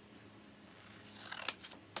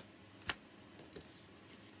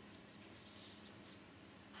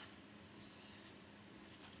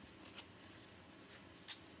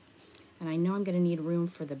 And I know I'm going to need room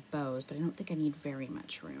for the bows, but I don't think I need very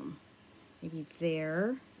much room. Maybe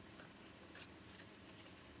there.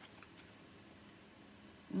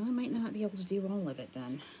 Well, I might not be able to do all of it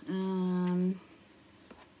then.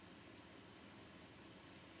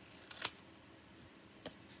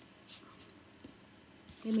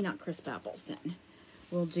 Maybe not crisp apples then.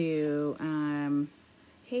 We'll do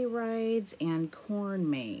hay rides and corn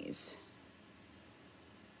maze.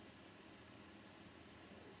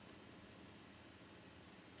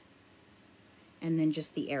 And then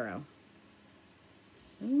just the arrow.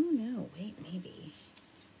 Oh no, wait, maybe.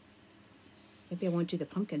 Maybe I won't do the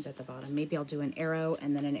pumpkins at the bottom. Maybe I'll do an arrow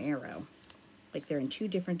and then an arrow. Like they're in two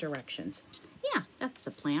different directions. Yeah, that's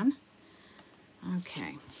the plan.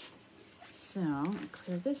 Okay, so I'll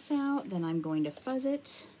clear this out. Then I'm going to fuzz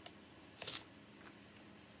it.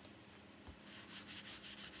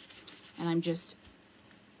 And I'm just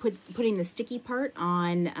putting the sticky part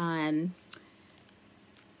on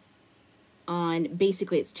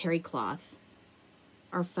basically it's terry cloth,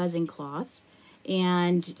 our fuzzing cloth.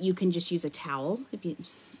 And you can just use a towel if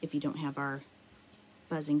you don't have our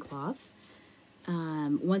fuzzing cloth.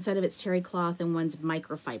 One side of it's terry cloth and one's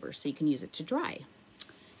microfiber, so you can use it to dry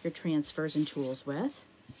your transfers and tools with.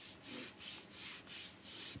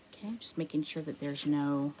 Okay, just making sure that there's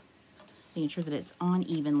no, making sure that it's on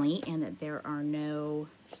evenly and that there are no,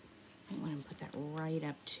 I want to put that right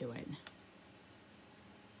up to it.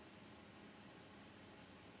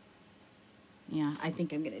 Yeah, I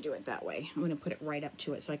think I'm going to do it that way. I'm going to put it right up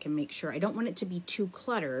to it so I can make sure. I don't want it to be too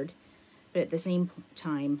cluttered, but at the same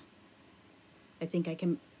time, I think I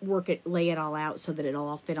can lay it all out so that it'll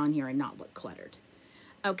all fit on here and not look cluttered.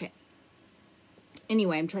 Okay.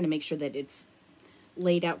 Anyway, I'm trying to make sure that it's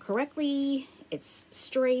laid out correctly, it's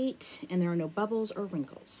straight, and there are no bubbles or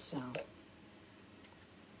wrinkles. So.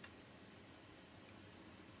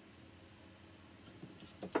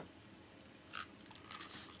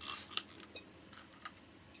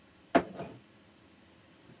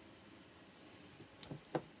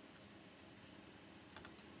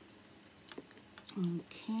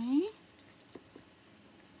 Okay.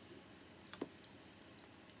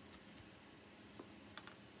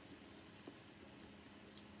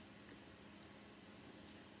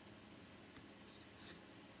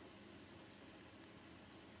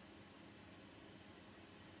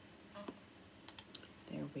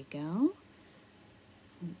 There we go.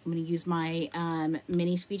 I'm going to use my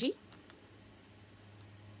mini squeegee.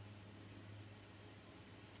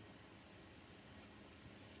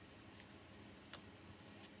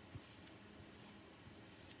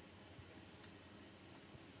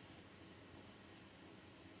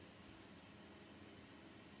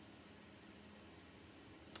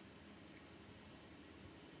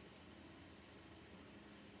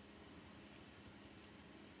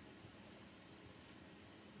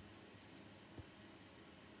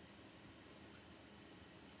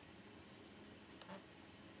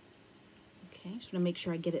 Okay, just want to make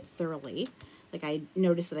sure I get it thoroughly. Like I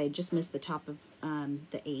noticed that I just missed the top of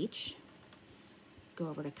the H. Go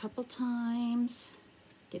over it a couple times,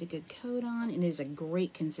 get a good coat on, and it is a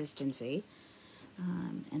great consistency.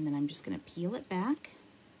 And then I'm just going to peel it back.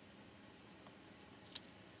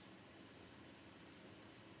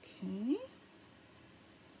 Okay.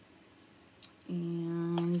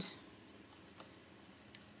 And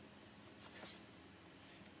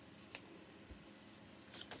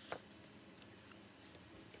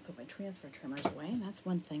put my transfer trimmers away. That's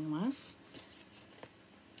one thing less.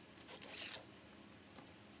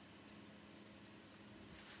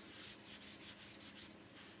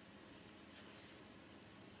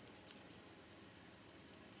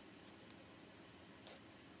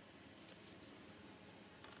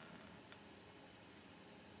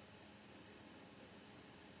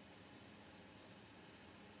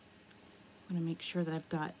 I'm going to make sure that I've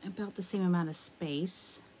got about the same amount of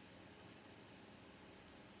space.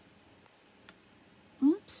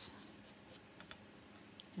 Oops.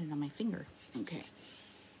 Got it on my finger. Okay.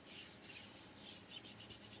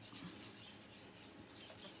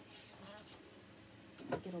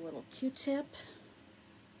 Get a little Q-tip.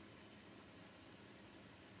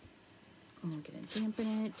 I'm going to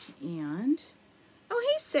dampen it and... Oh,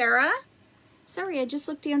 hey, Sarah. Sorry, I just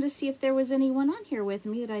looked down to see if there was anyone on here with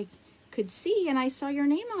me that I could see, and I saw your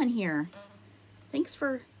name on here. Thanks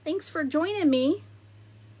for joining me.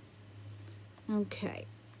 Okay.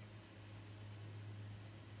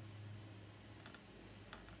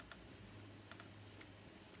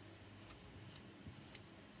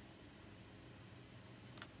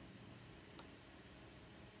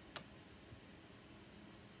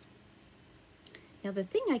 Now the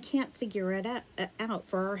thing I can't figure it out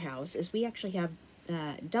for our house is we actually have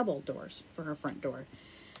double doors for our front door.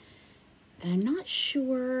 And I'm not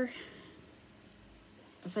sure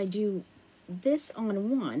if I do this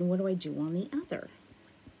on one, what do I do on the other?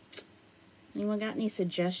 Anyone got any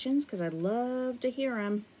suggestions? Because I'd love to hear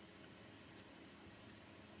them.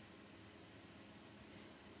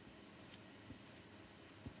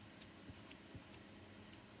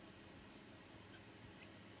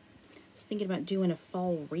 I was thinking about doing a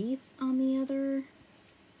fall wreath on the other.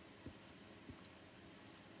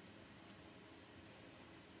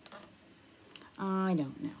 I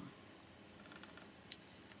don't know.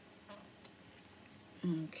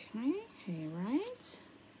 Okay, hey, right.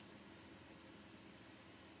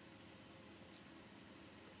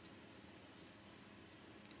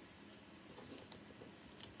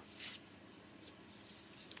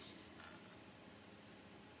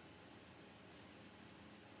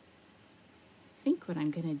 I think what I'm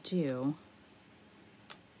going to do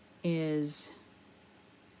is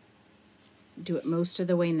do it most of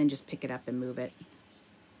the way and then just pick it up and move it.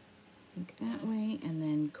 I think that way, and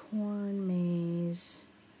then corn maze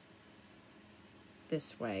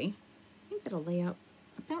this way. I think that'll lay out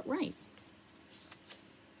about right.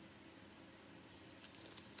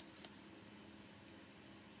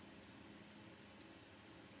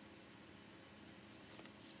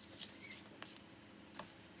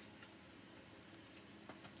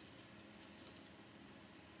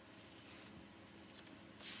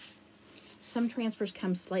 some transfers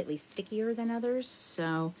come slightly stickier than others,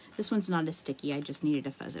 so this one's not as sticky. I just needed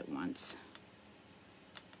to fuzz it once.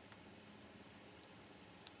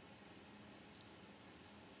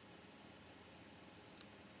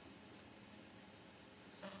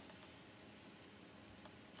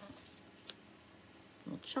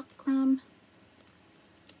 Little chalk crumb.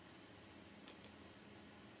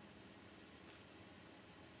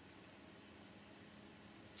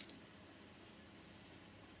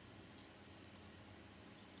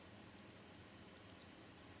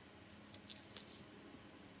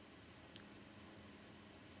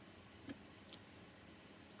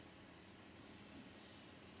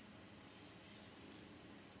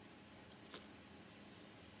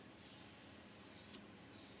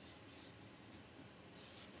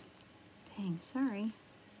 Dang, sorry.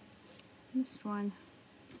 Missed one.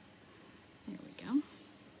 There we go.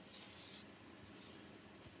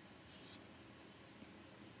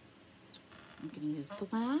 I'm going to use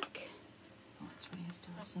black. Oh, that's right, I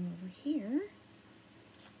still have some over here.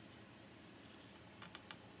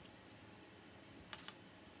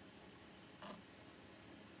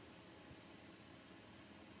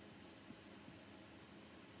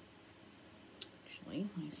 Actually,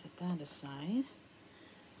 let me set that aside.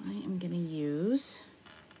 I am going to use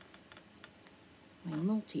my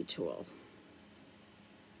multi-tool.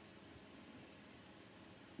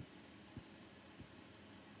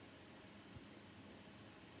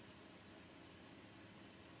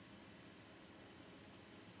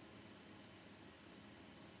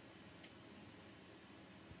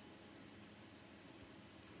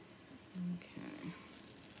 Okay.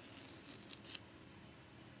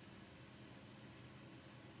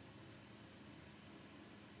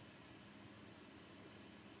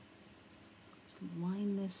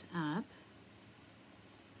 Line this up.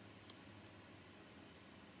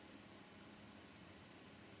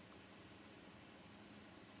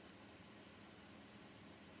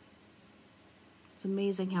 It's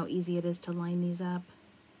amazing how easy it is to line these up.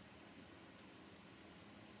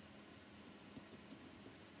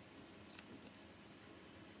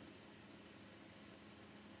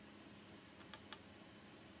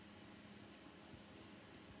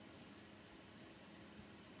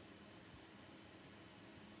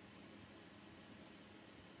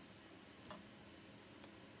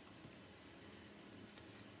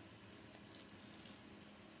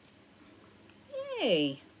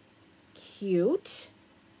 Hey, cute.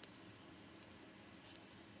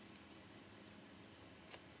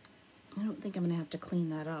 I don't think I'm going to have to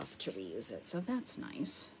clean that off to reuse it, so that's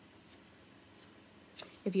nice.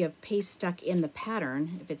 If you have paste stuck in the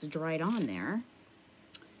pattern, if it's dried on there,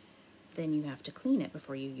 then you have to clean it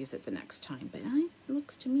before you use it the next time. But it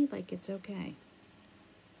looks to me like it's okay.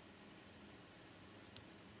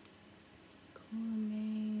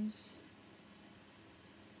 Gourmets.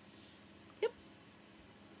 Yep.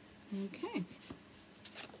 Okay.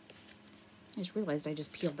 I just realized I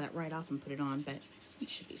just peeled that right off and put it on, but it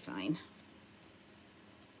should be fine.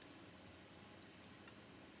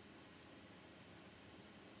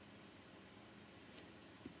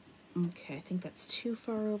 Okay, I think that's too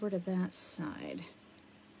far over to that side.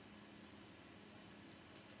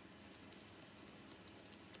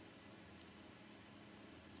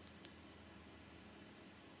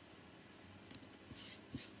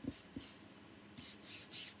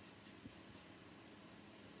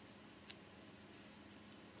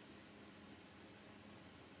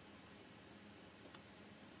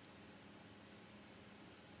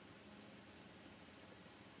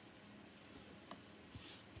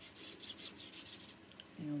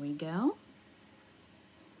 There we go.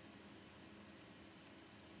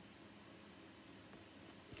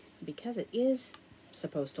 Because it is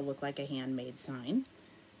supposed to look like a handmade sign,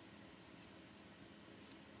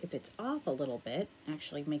 if it's off a little bit,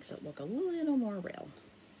 actually makes it look a little more real.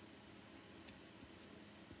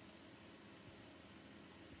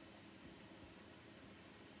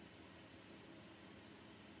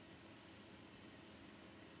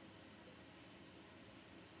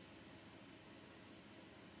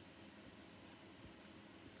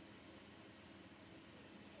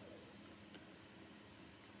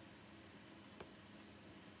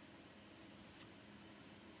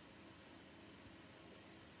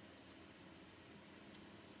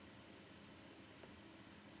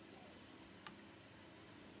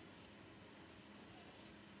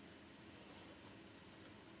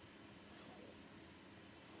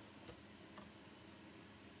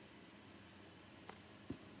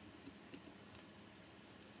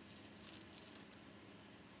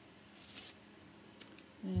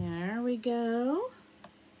 There we go.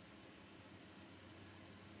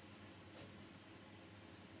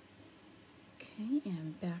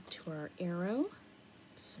 back to our arrow.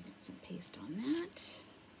 So get some paste on that.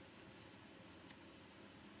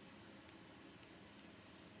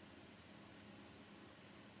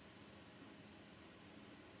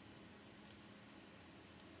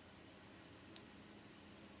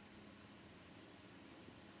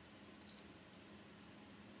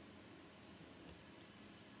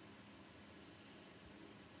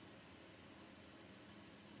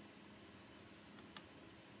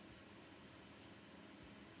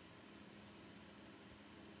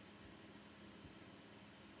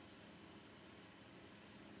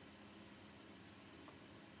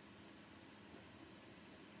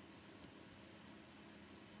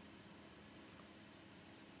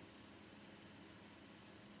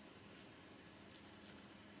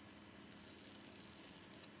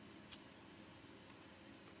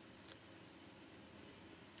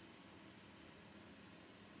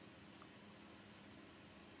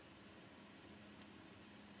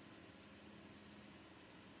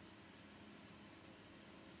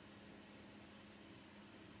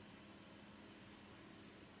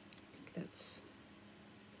 That's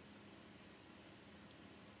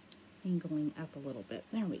angling up a little bit.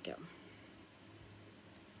 There we go.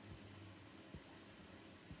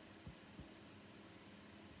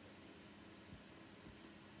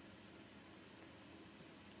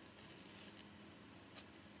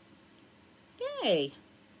 Yay!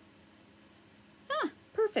 Ah,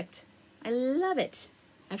 perfect. I love it.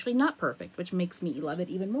 Actually, not perfect, which makes me love it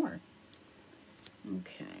even more.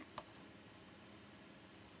 Okay.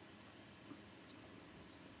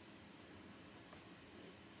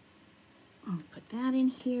 I'll put that in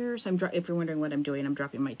here. So if you're wondering what I'm doing, I'm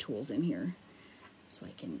dropping my tools in here so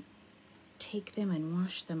I can take them and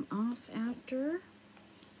wash them off after.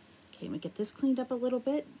 Okay, we get this cleaned up a little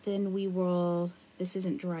bit. Then we will, this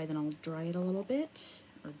isn't dry, then I'll dry it a little bit,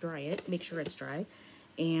 or dry it, make sure it's dry.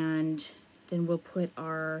 And then we'll put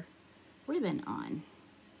our ribbon on.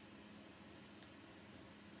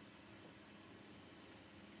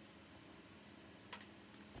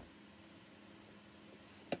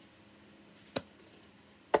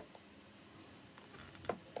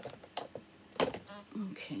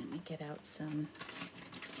 Okay, let me get out some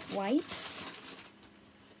wipes.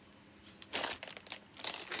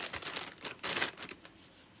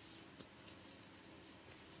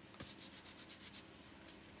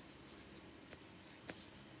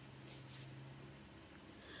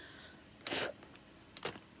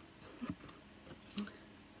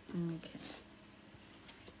 Okay,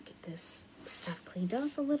 get this stuff cleaned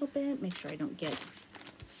off a little bit, make sure I don't get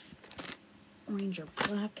orange or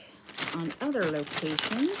black on other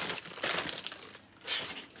locations.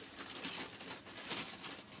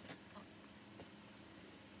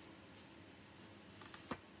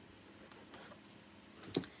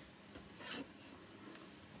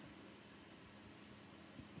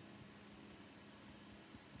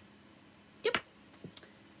 Yep,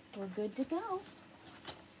 we're good to go.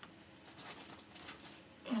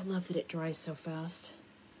 I love that it dries so fast.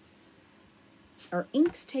 Our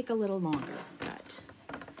inks take a little longer, but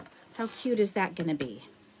how cute is that gonna be?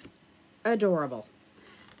 Adorable.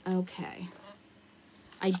 Okay.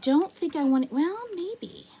 I don't think I want it, well,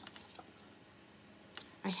 maybe.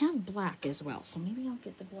 I have black as well, so maybe I'll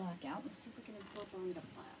get the black out. Let's see if we can incorporate a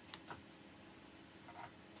black.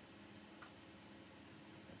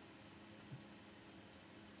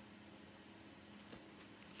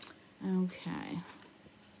 Okay.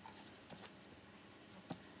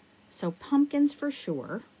 So pumpkins for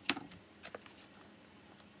sure. I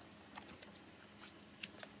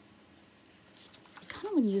kind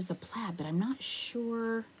of want to use the plaid, but I'm not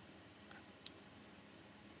sure.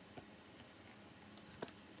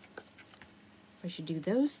 If I should do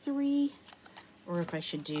those three, or if I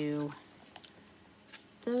should do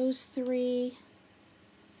those three.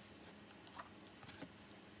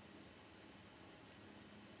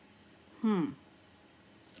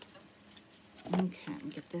 Okay, let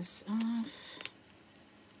me get this off.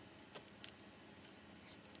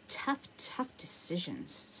 These tough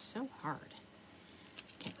decisions. So hard.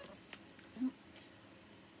 Okay.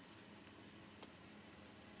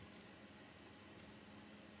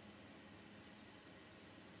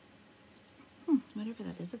 Whatever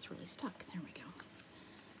that is, it's really stuck. There we go.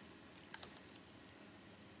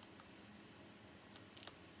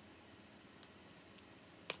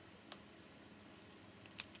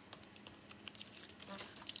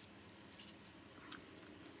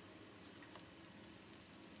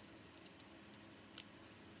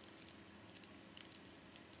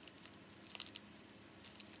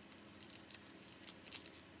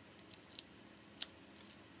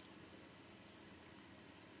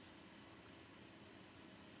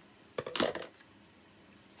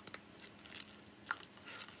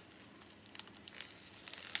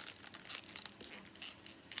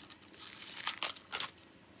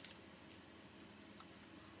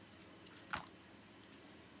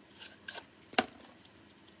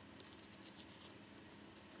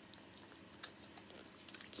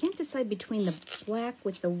 decide between the black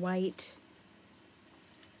with the white,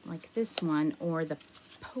 like this one, or the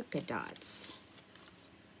polka dots.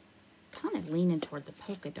 Kind of leaning toward the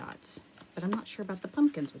polka dots, but I'm not sure about the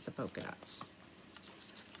pumpkins with the polka dots.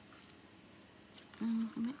 I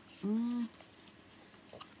might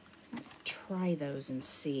try those and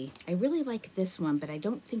see. I really like this one, but I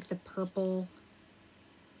don't think the purple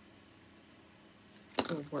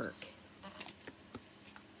will work.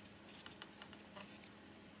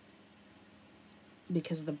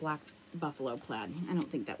 Because of the black buffalo plaid. I don't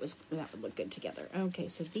think that would look good together. Okay,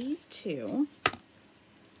 so these two.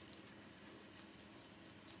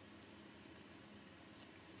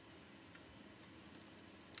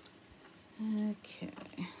 Okay.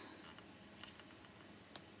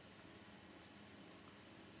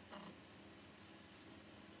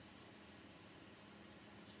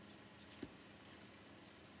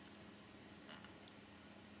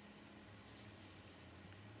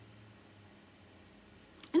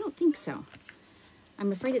 I don't think so.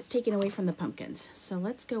 I'm afraid it's taken away from the pumpkins. So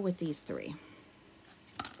let's go with these three.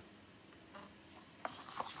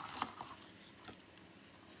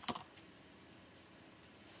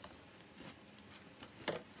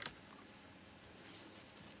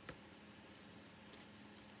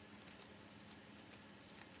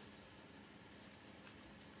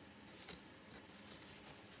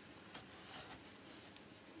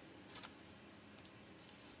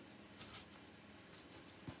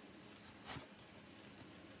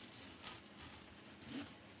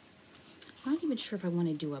 I'm not even sure if I want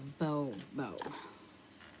to do a bow,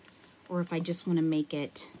 or if I just want to make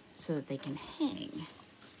it so that they can hang,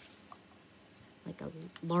 like a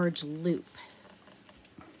large loop.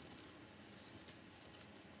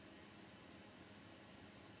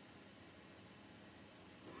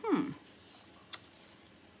 Well,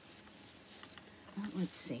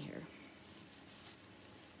 let's see here.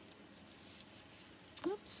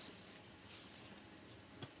 Oops.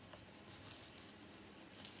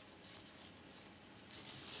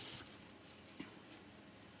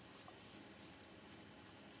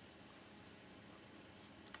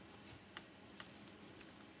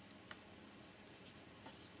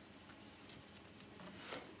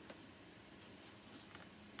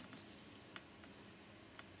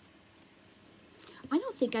 I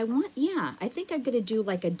don't think I want, yeah, I think I'm going to do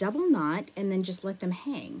like a double knot and then just let them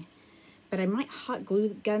hang. But I might hot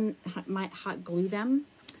glue them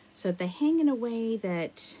so that they hang in a way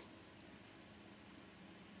that,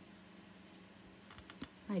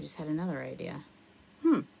 I just had another idea.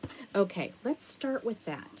 Okay, let's start with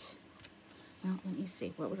that. Well, let me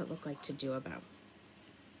see, what would it look like to do a bow?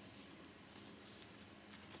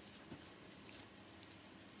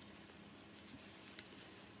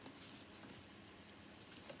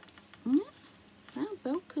 Well,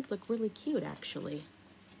 bow could look really cute, actually.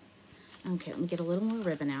 Okay, let me get a little more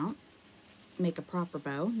ribbon out. Make a proper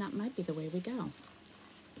bow. That might be the way we go.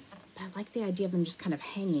 But I like the idea of them just kind of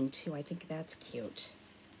hanging, too. I think that's cute.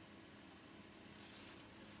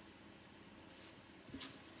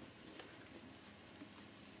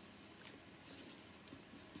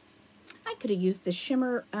 I could have used the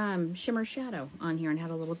shimmer shadow on here and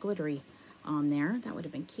had a little glittery on there. That would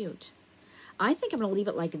have been cute. I think I'm going to leave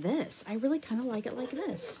it like this. I really kind of like it like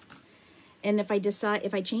this. And if I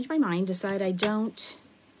change my mind, decide I don't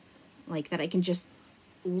like that, I can just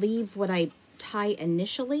leave what I tie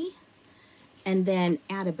initially and then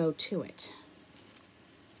add a bow to it.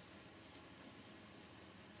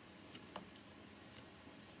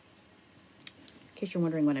 In case you're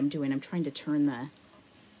wondering what I'm doing, I'm trying to turn the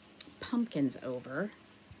pumpkins over.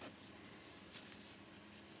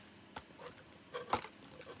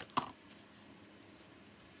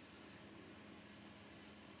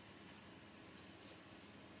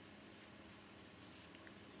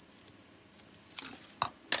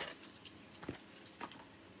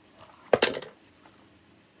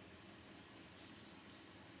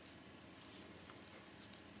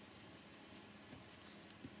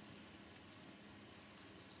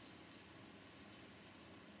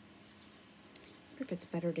 If it's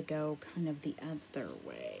better to go kind of the other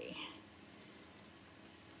way.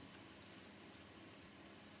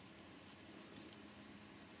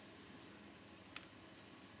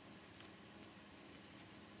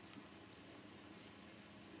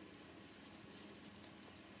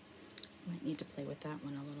 Might need to play with that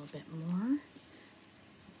one a little bit more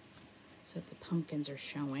so that the pumpkins are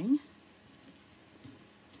showing.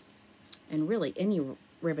 And really any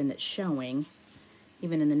ribbon that's showing,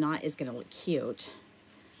 even in the knot, is going to look cute.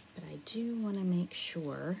 But I do want to make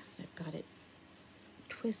sure that I've got it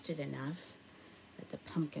twisted enough that the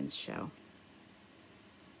pumpkins show.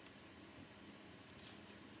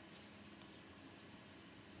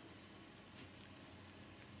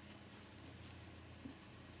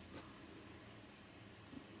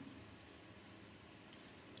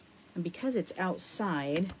 And because it's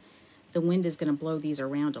outside, the wind is going to blow these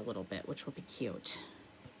around a little bit, which will be cute.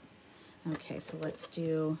 Okay, so let's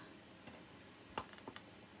do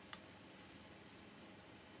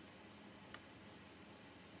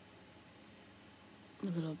a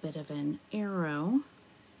little bit of an arrow.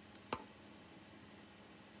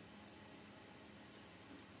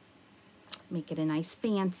 Make it a nice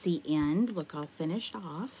fancy end. Look all finished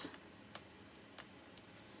off.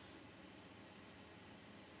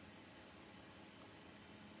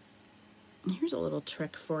 And here's a little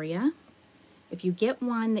trick for you. If you get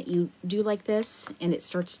one that you do like this and it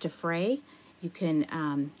starts to fray, you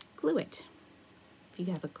can glue it. If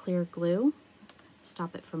you have a clear glue,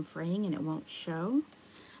 stop it from fraying and it won't show.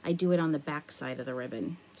 I do it on the back side of the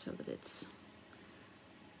ribbon so that it's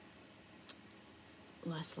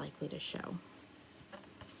less likely to show.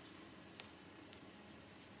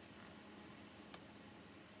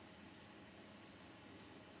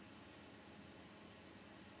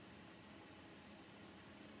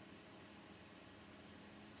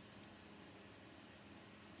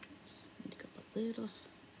 Oops, need to go up a little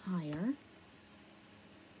higher.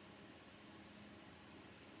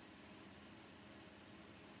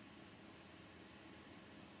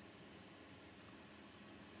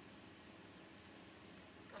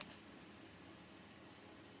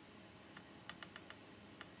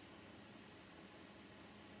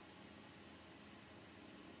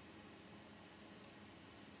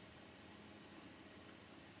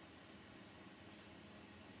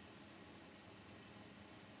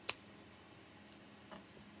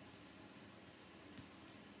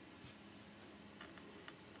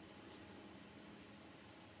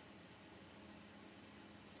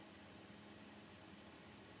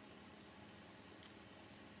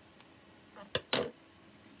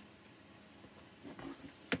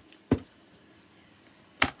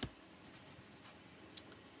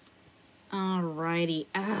 Alrighty,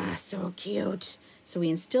 so cute. So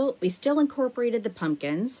we still incorporated the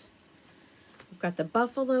pumpkins. We've got the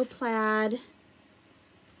buffalo plaid.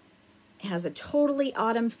 It has a totally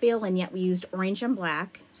autumn feel, and yet we used orange and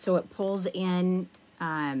black, so it pulls in,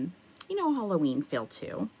 you know, Halloween feel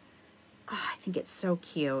too. Oh, I think it's so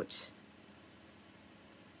cute.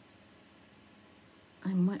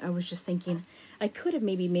 I was just thinking, I could have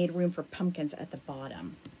maybe made room for pumpkins at the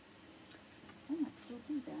bottom. I might still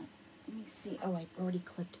do that. Let me see. Oh, I already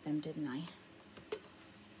clipped them, didn't I?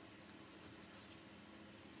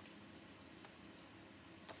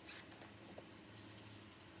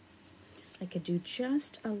 I could do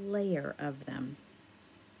just a layer of them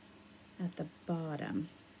at the bottom.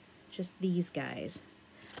 Just these guys.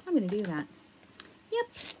 I'm going to do that. Yep.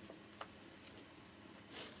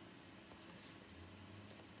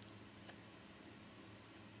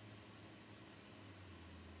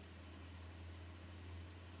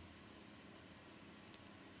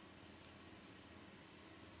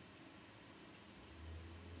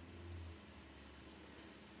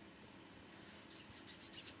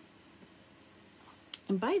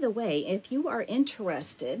 And by the way, if you are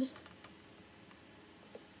interested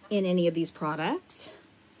in any of these products,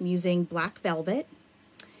 I'm using black velvet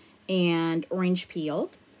and orange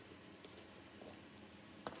peel,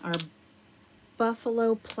 our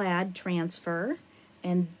buffalo plaid transfer,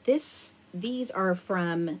 and these are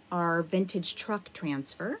from our vintage truck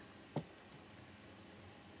transfer.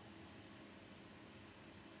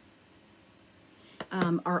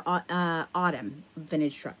 Our autumn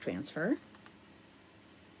vintage truck transfer.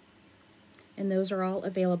 And those are all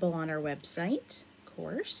available on our website, of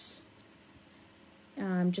course.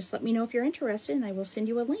 Just let me know if you're interested and I will send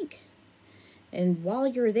you a link. And while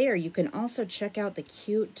you're there, you can also check out the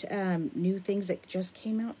cute new things that just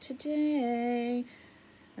came out today.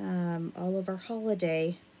 All of our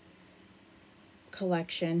holiday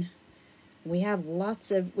collection. We have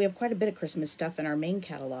quite a bit of Christmas stuff in our main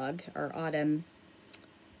catalog, our autumn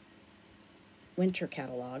winter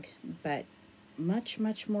catalog, but much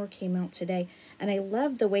more came out today. And I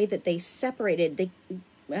love the way that they separated, they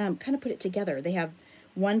kind of put it together. They have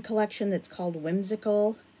one collection that's called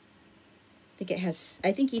Whimsical.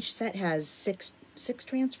 I think each set has six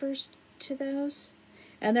transfers to those.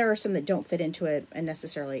 And there are some that don't fit into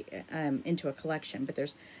necessarily into a collection, but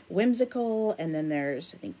there's Whimsical, and then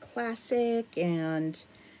there's, I think, Classic and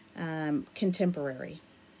Contemporary.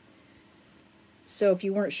 So if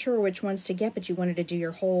you weren't sure which ones to get, but you wanted to do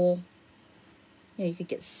your whole, you could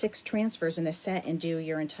get 6 transfers in a set and do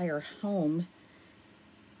your entire home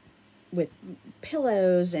with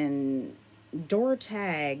pillows and door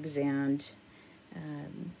tags and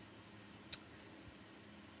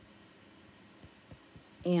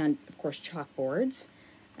of course chalkboards.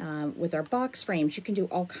 with our box frames, you can do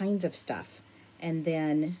all kinds of stuff, and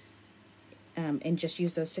then and just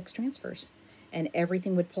use those 6 transfers, and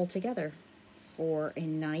everything would pull together for a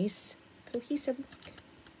nice cohesive look.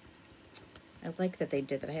 I like that they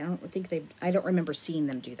did that. I don't remember seeing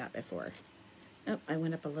them do that before. Oh, I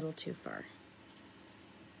went up a little too far.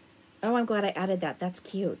 Oh, I'm glad I added that. That's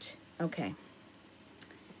cute. Okay.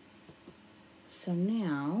 So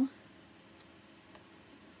now,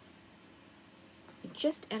 I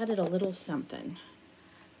just added a little something.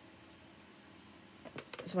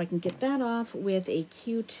 So I can get that off with a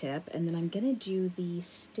Q-tip, and then I'm going to do the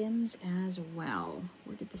stems as well.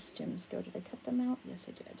 Where did the stems go? Did I cut them out? Yes,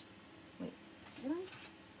 I did. Wait, did I?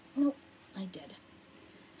 Nope, I did.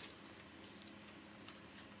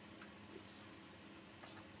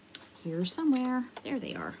 Here somewhere. There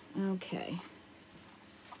they are. Okay.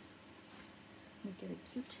 Let me get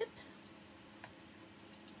a Q-tip.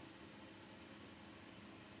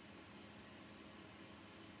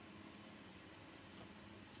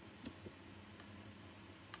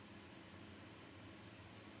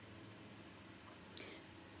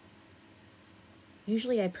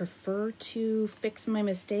 Usually I prefer to fix my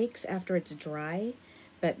mistakes after it's dry,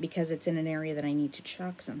 but because it's in an area that I need to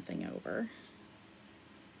chalk something over.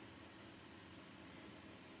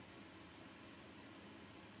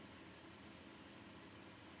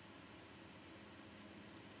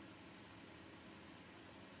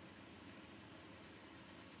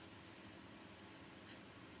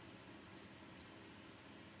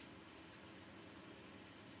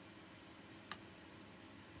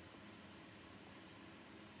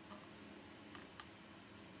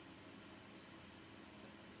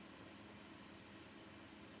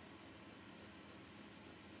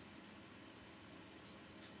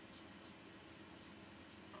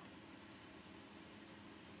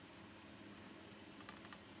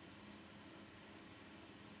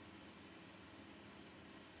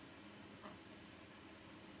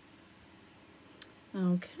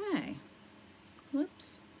 Okay.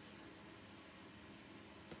 Whoops.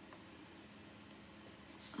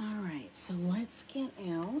 All right, so let's get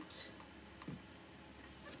out.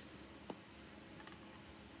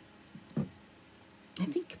 I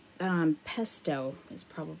think pesto is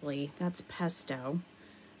probably, that's pesto.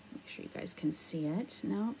 Make sure you guys can see it.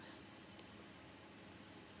 Nope.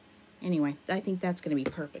 Anyway, I think that's going to be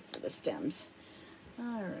perfect for the stems.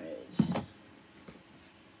 All right.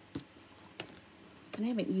 And I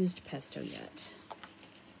haven't used pesto yet.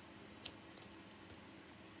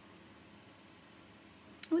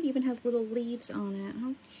 Oh, it even has little leaves on it.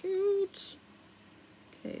 How cute.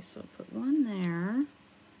 Okay, so I'll put one there.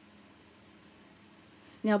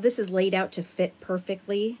 Now this is laid out to fit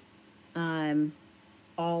perfectly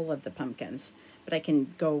all of the pumpkins, but I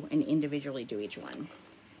can go and individually do each one.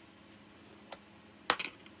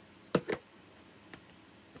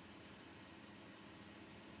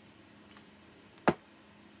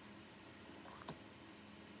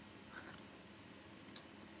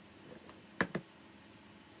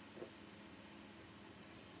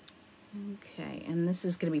 Okay, and this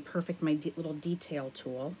is going to be perfect, my little detail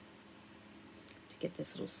tool, to get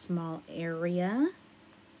this little small area.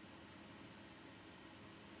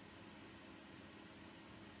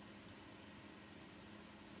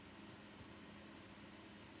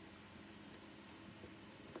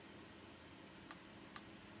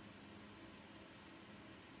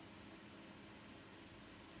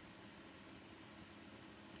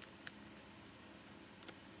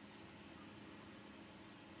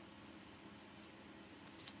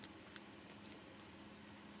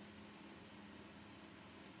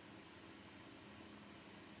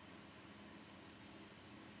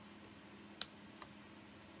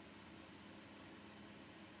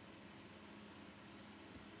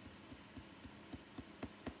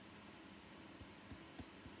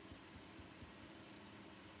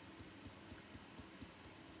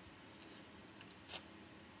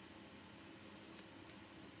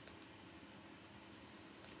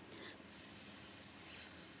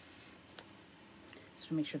 Just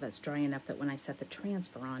to make sure that's dry enough that when I set the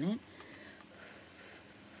transfer on it,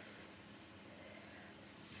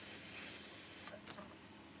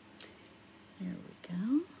 there we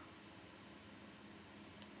go.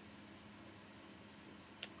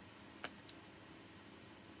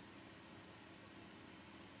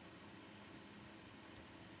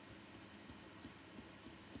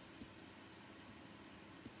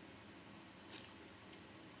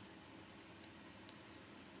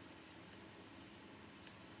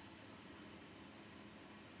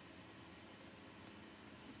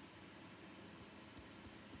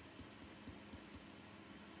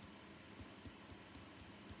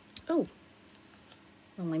 Oh,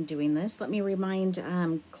 while I'm doing this, let me remind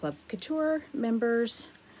Club Couture members,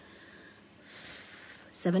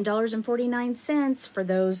 $7.49 for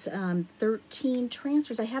those 13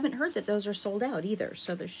 transfers. I haven't heard that those are sold out either.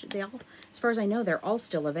 So they all, as far as I know, they're all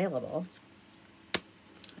still available.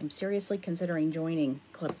 I'm seriously considering joining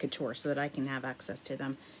Club Couture so that I can have access to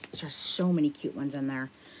them. There are so many cute ones in there.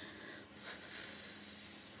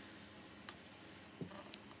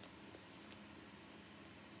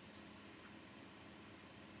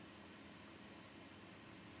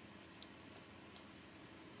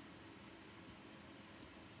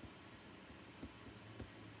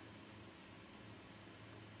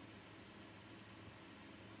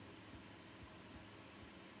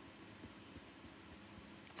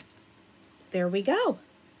 There we go.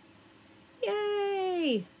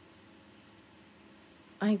 Yay!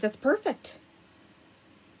 I think that's perfect.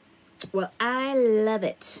 Well, I love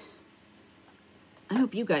it. I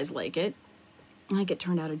hope you guys like it. I think it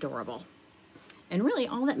turned out adorable. And really,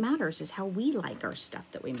 all that matters is how we like our stuff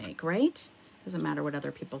that we make, right? Doesn't matter what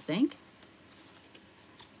other people think.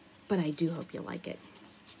 But I do hope you like it.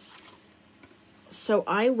 So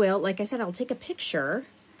I will, like I said, I'll take a picture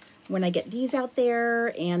when I get these out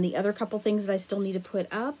there and the other couple things that I still need to put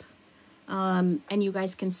up. And you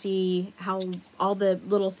guys can see how all the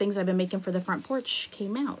little things I've been making for the front porch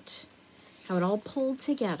came out. How it all pulled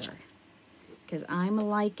together. Because I'm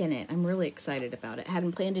liking it. I'm really excited about it. I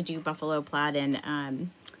hadn't planned to do buffalo plaid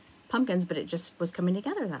and pumpkins, but it just was coming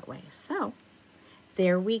together that way. So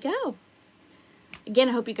there we go. Again,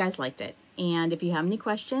 I hope you guys liked it. And if you have any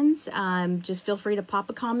questions, just feel free to pop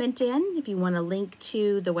a comment in. If you want a link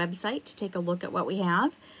to the website to take a look at what we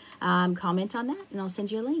have, comment on that and I'll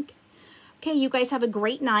send you a link. Okay, you guys have a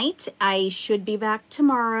great night. I should be back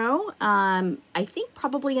tomorrow. I think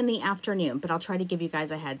probably in the afternoon, but I'll try to give you guys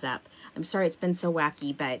a heads up. I'm sorry it's been so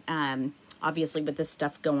wacky, but obviously with this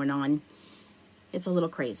stuff going on, it's a little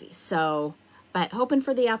crazy. So, but hoping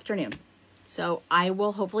for the afternoon. So I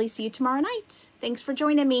will hopefully see you tomorrow night. Thanks for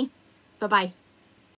joining me. Bye-bye.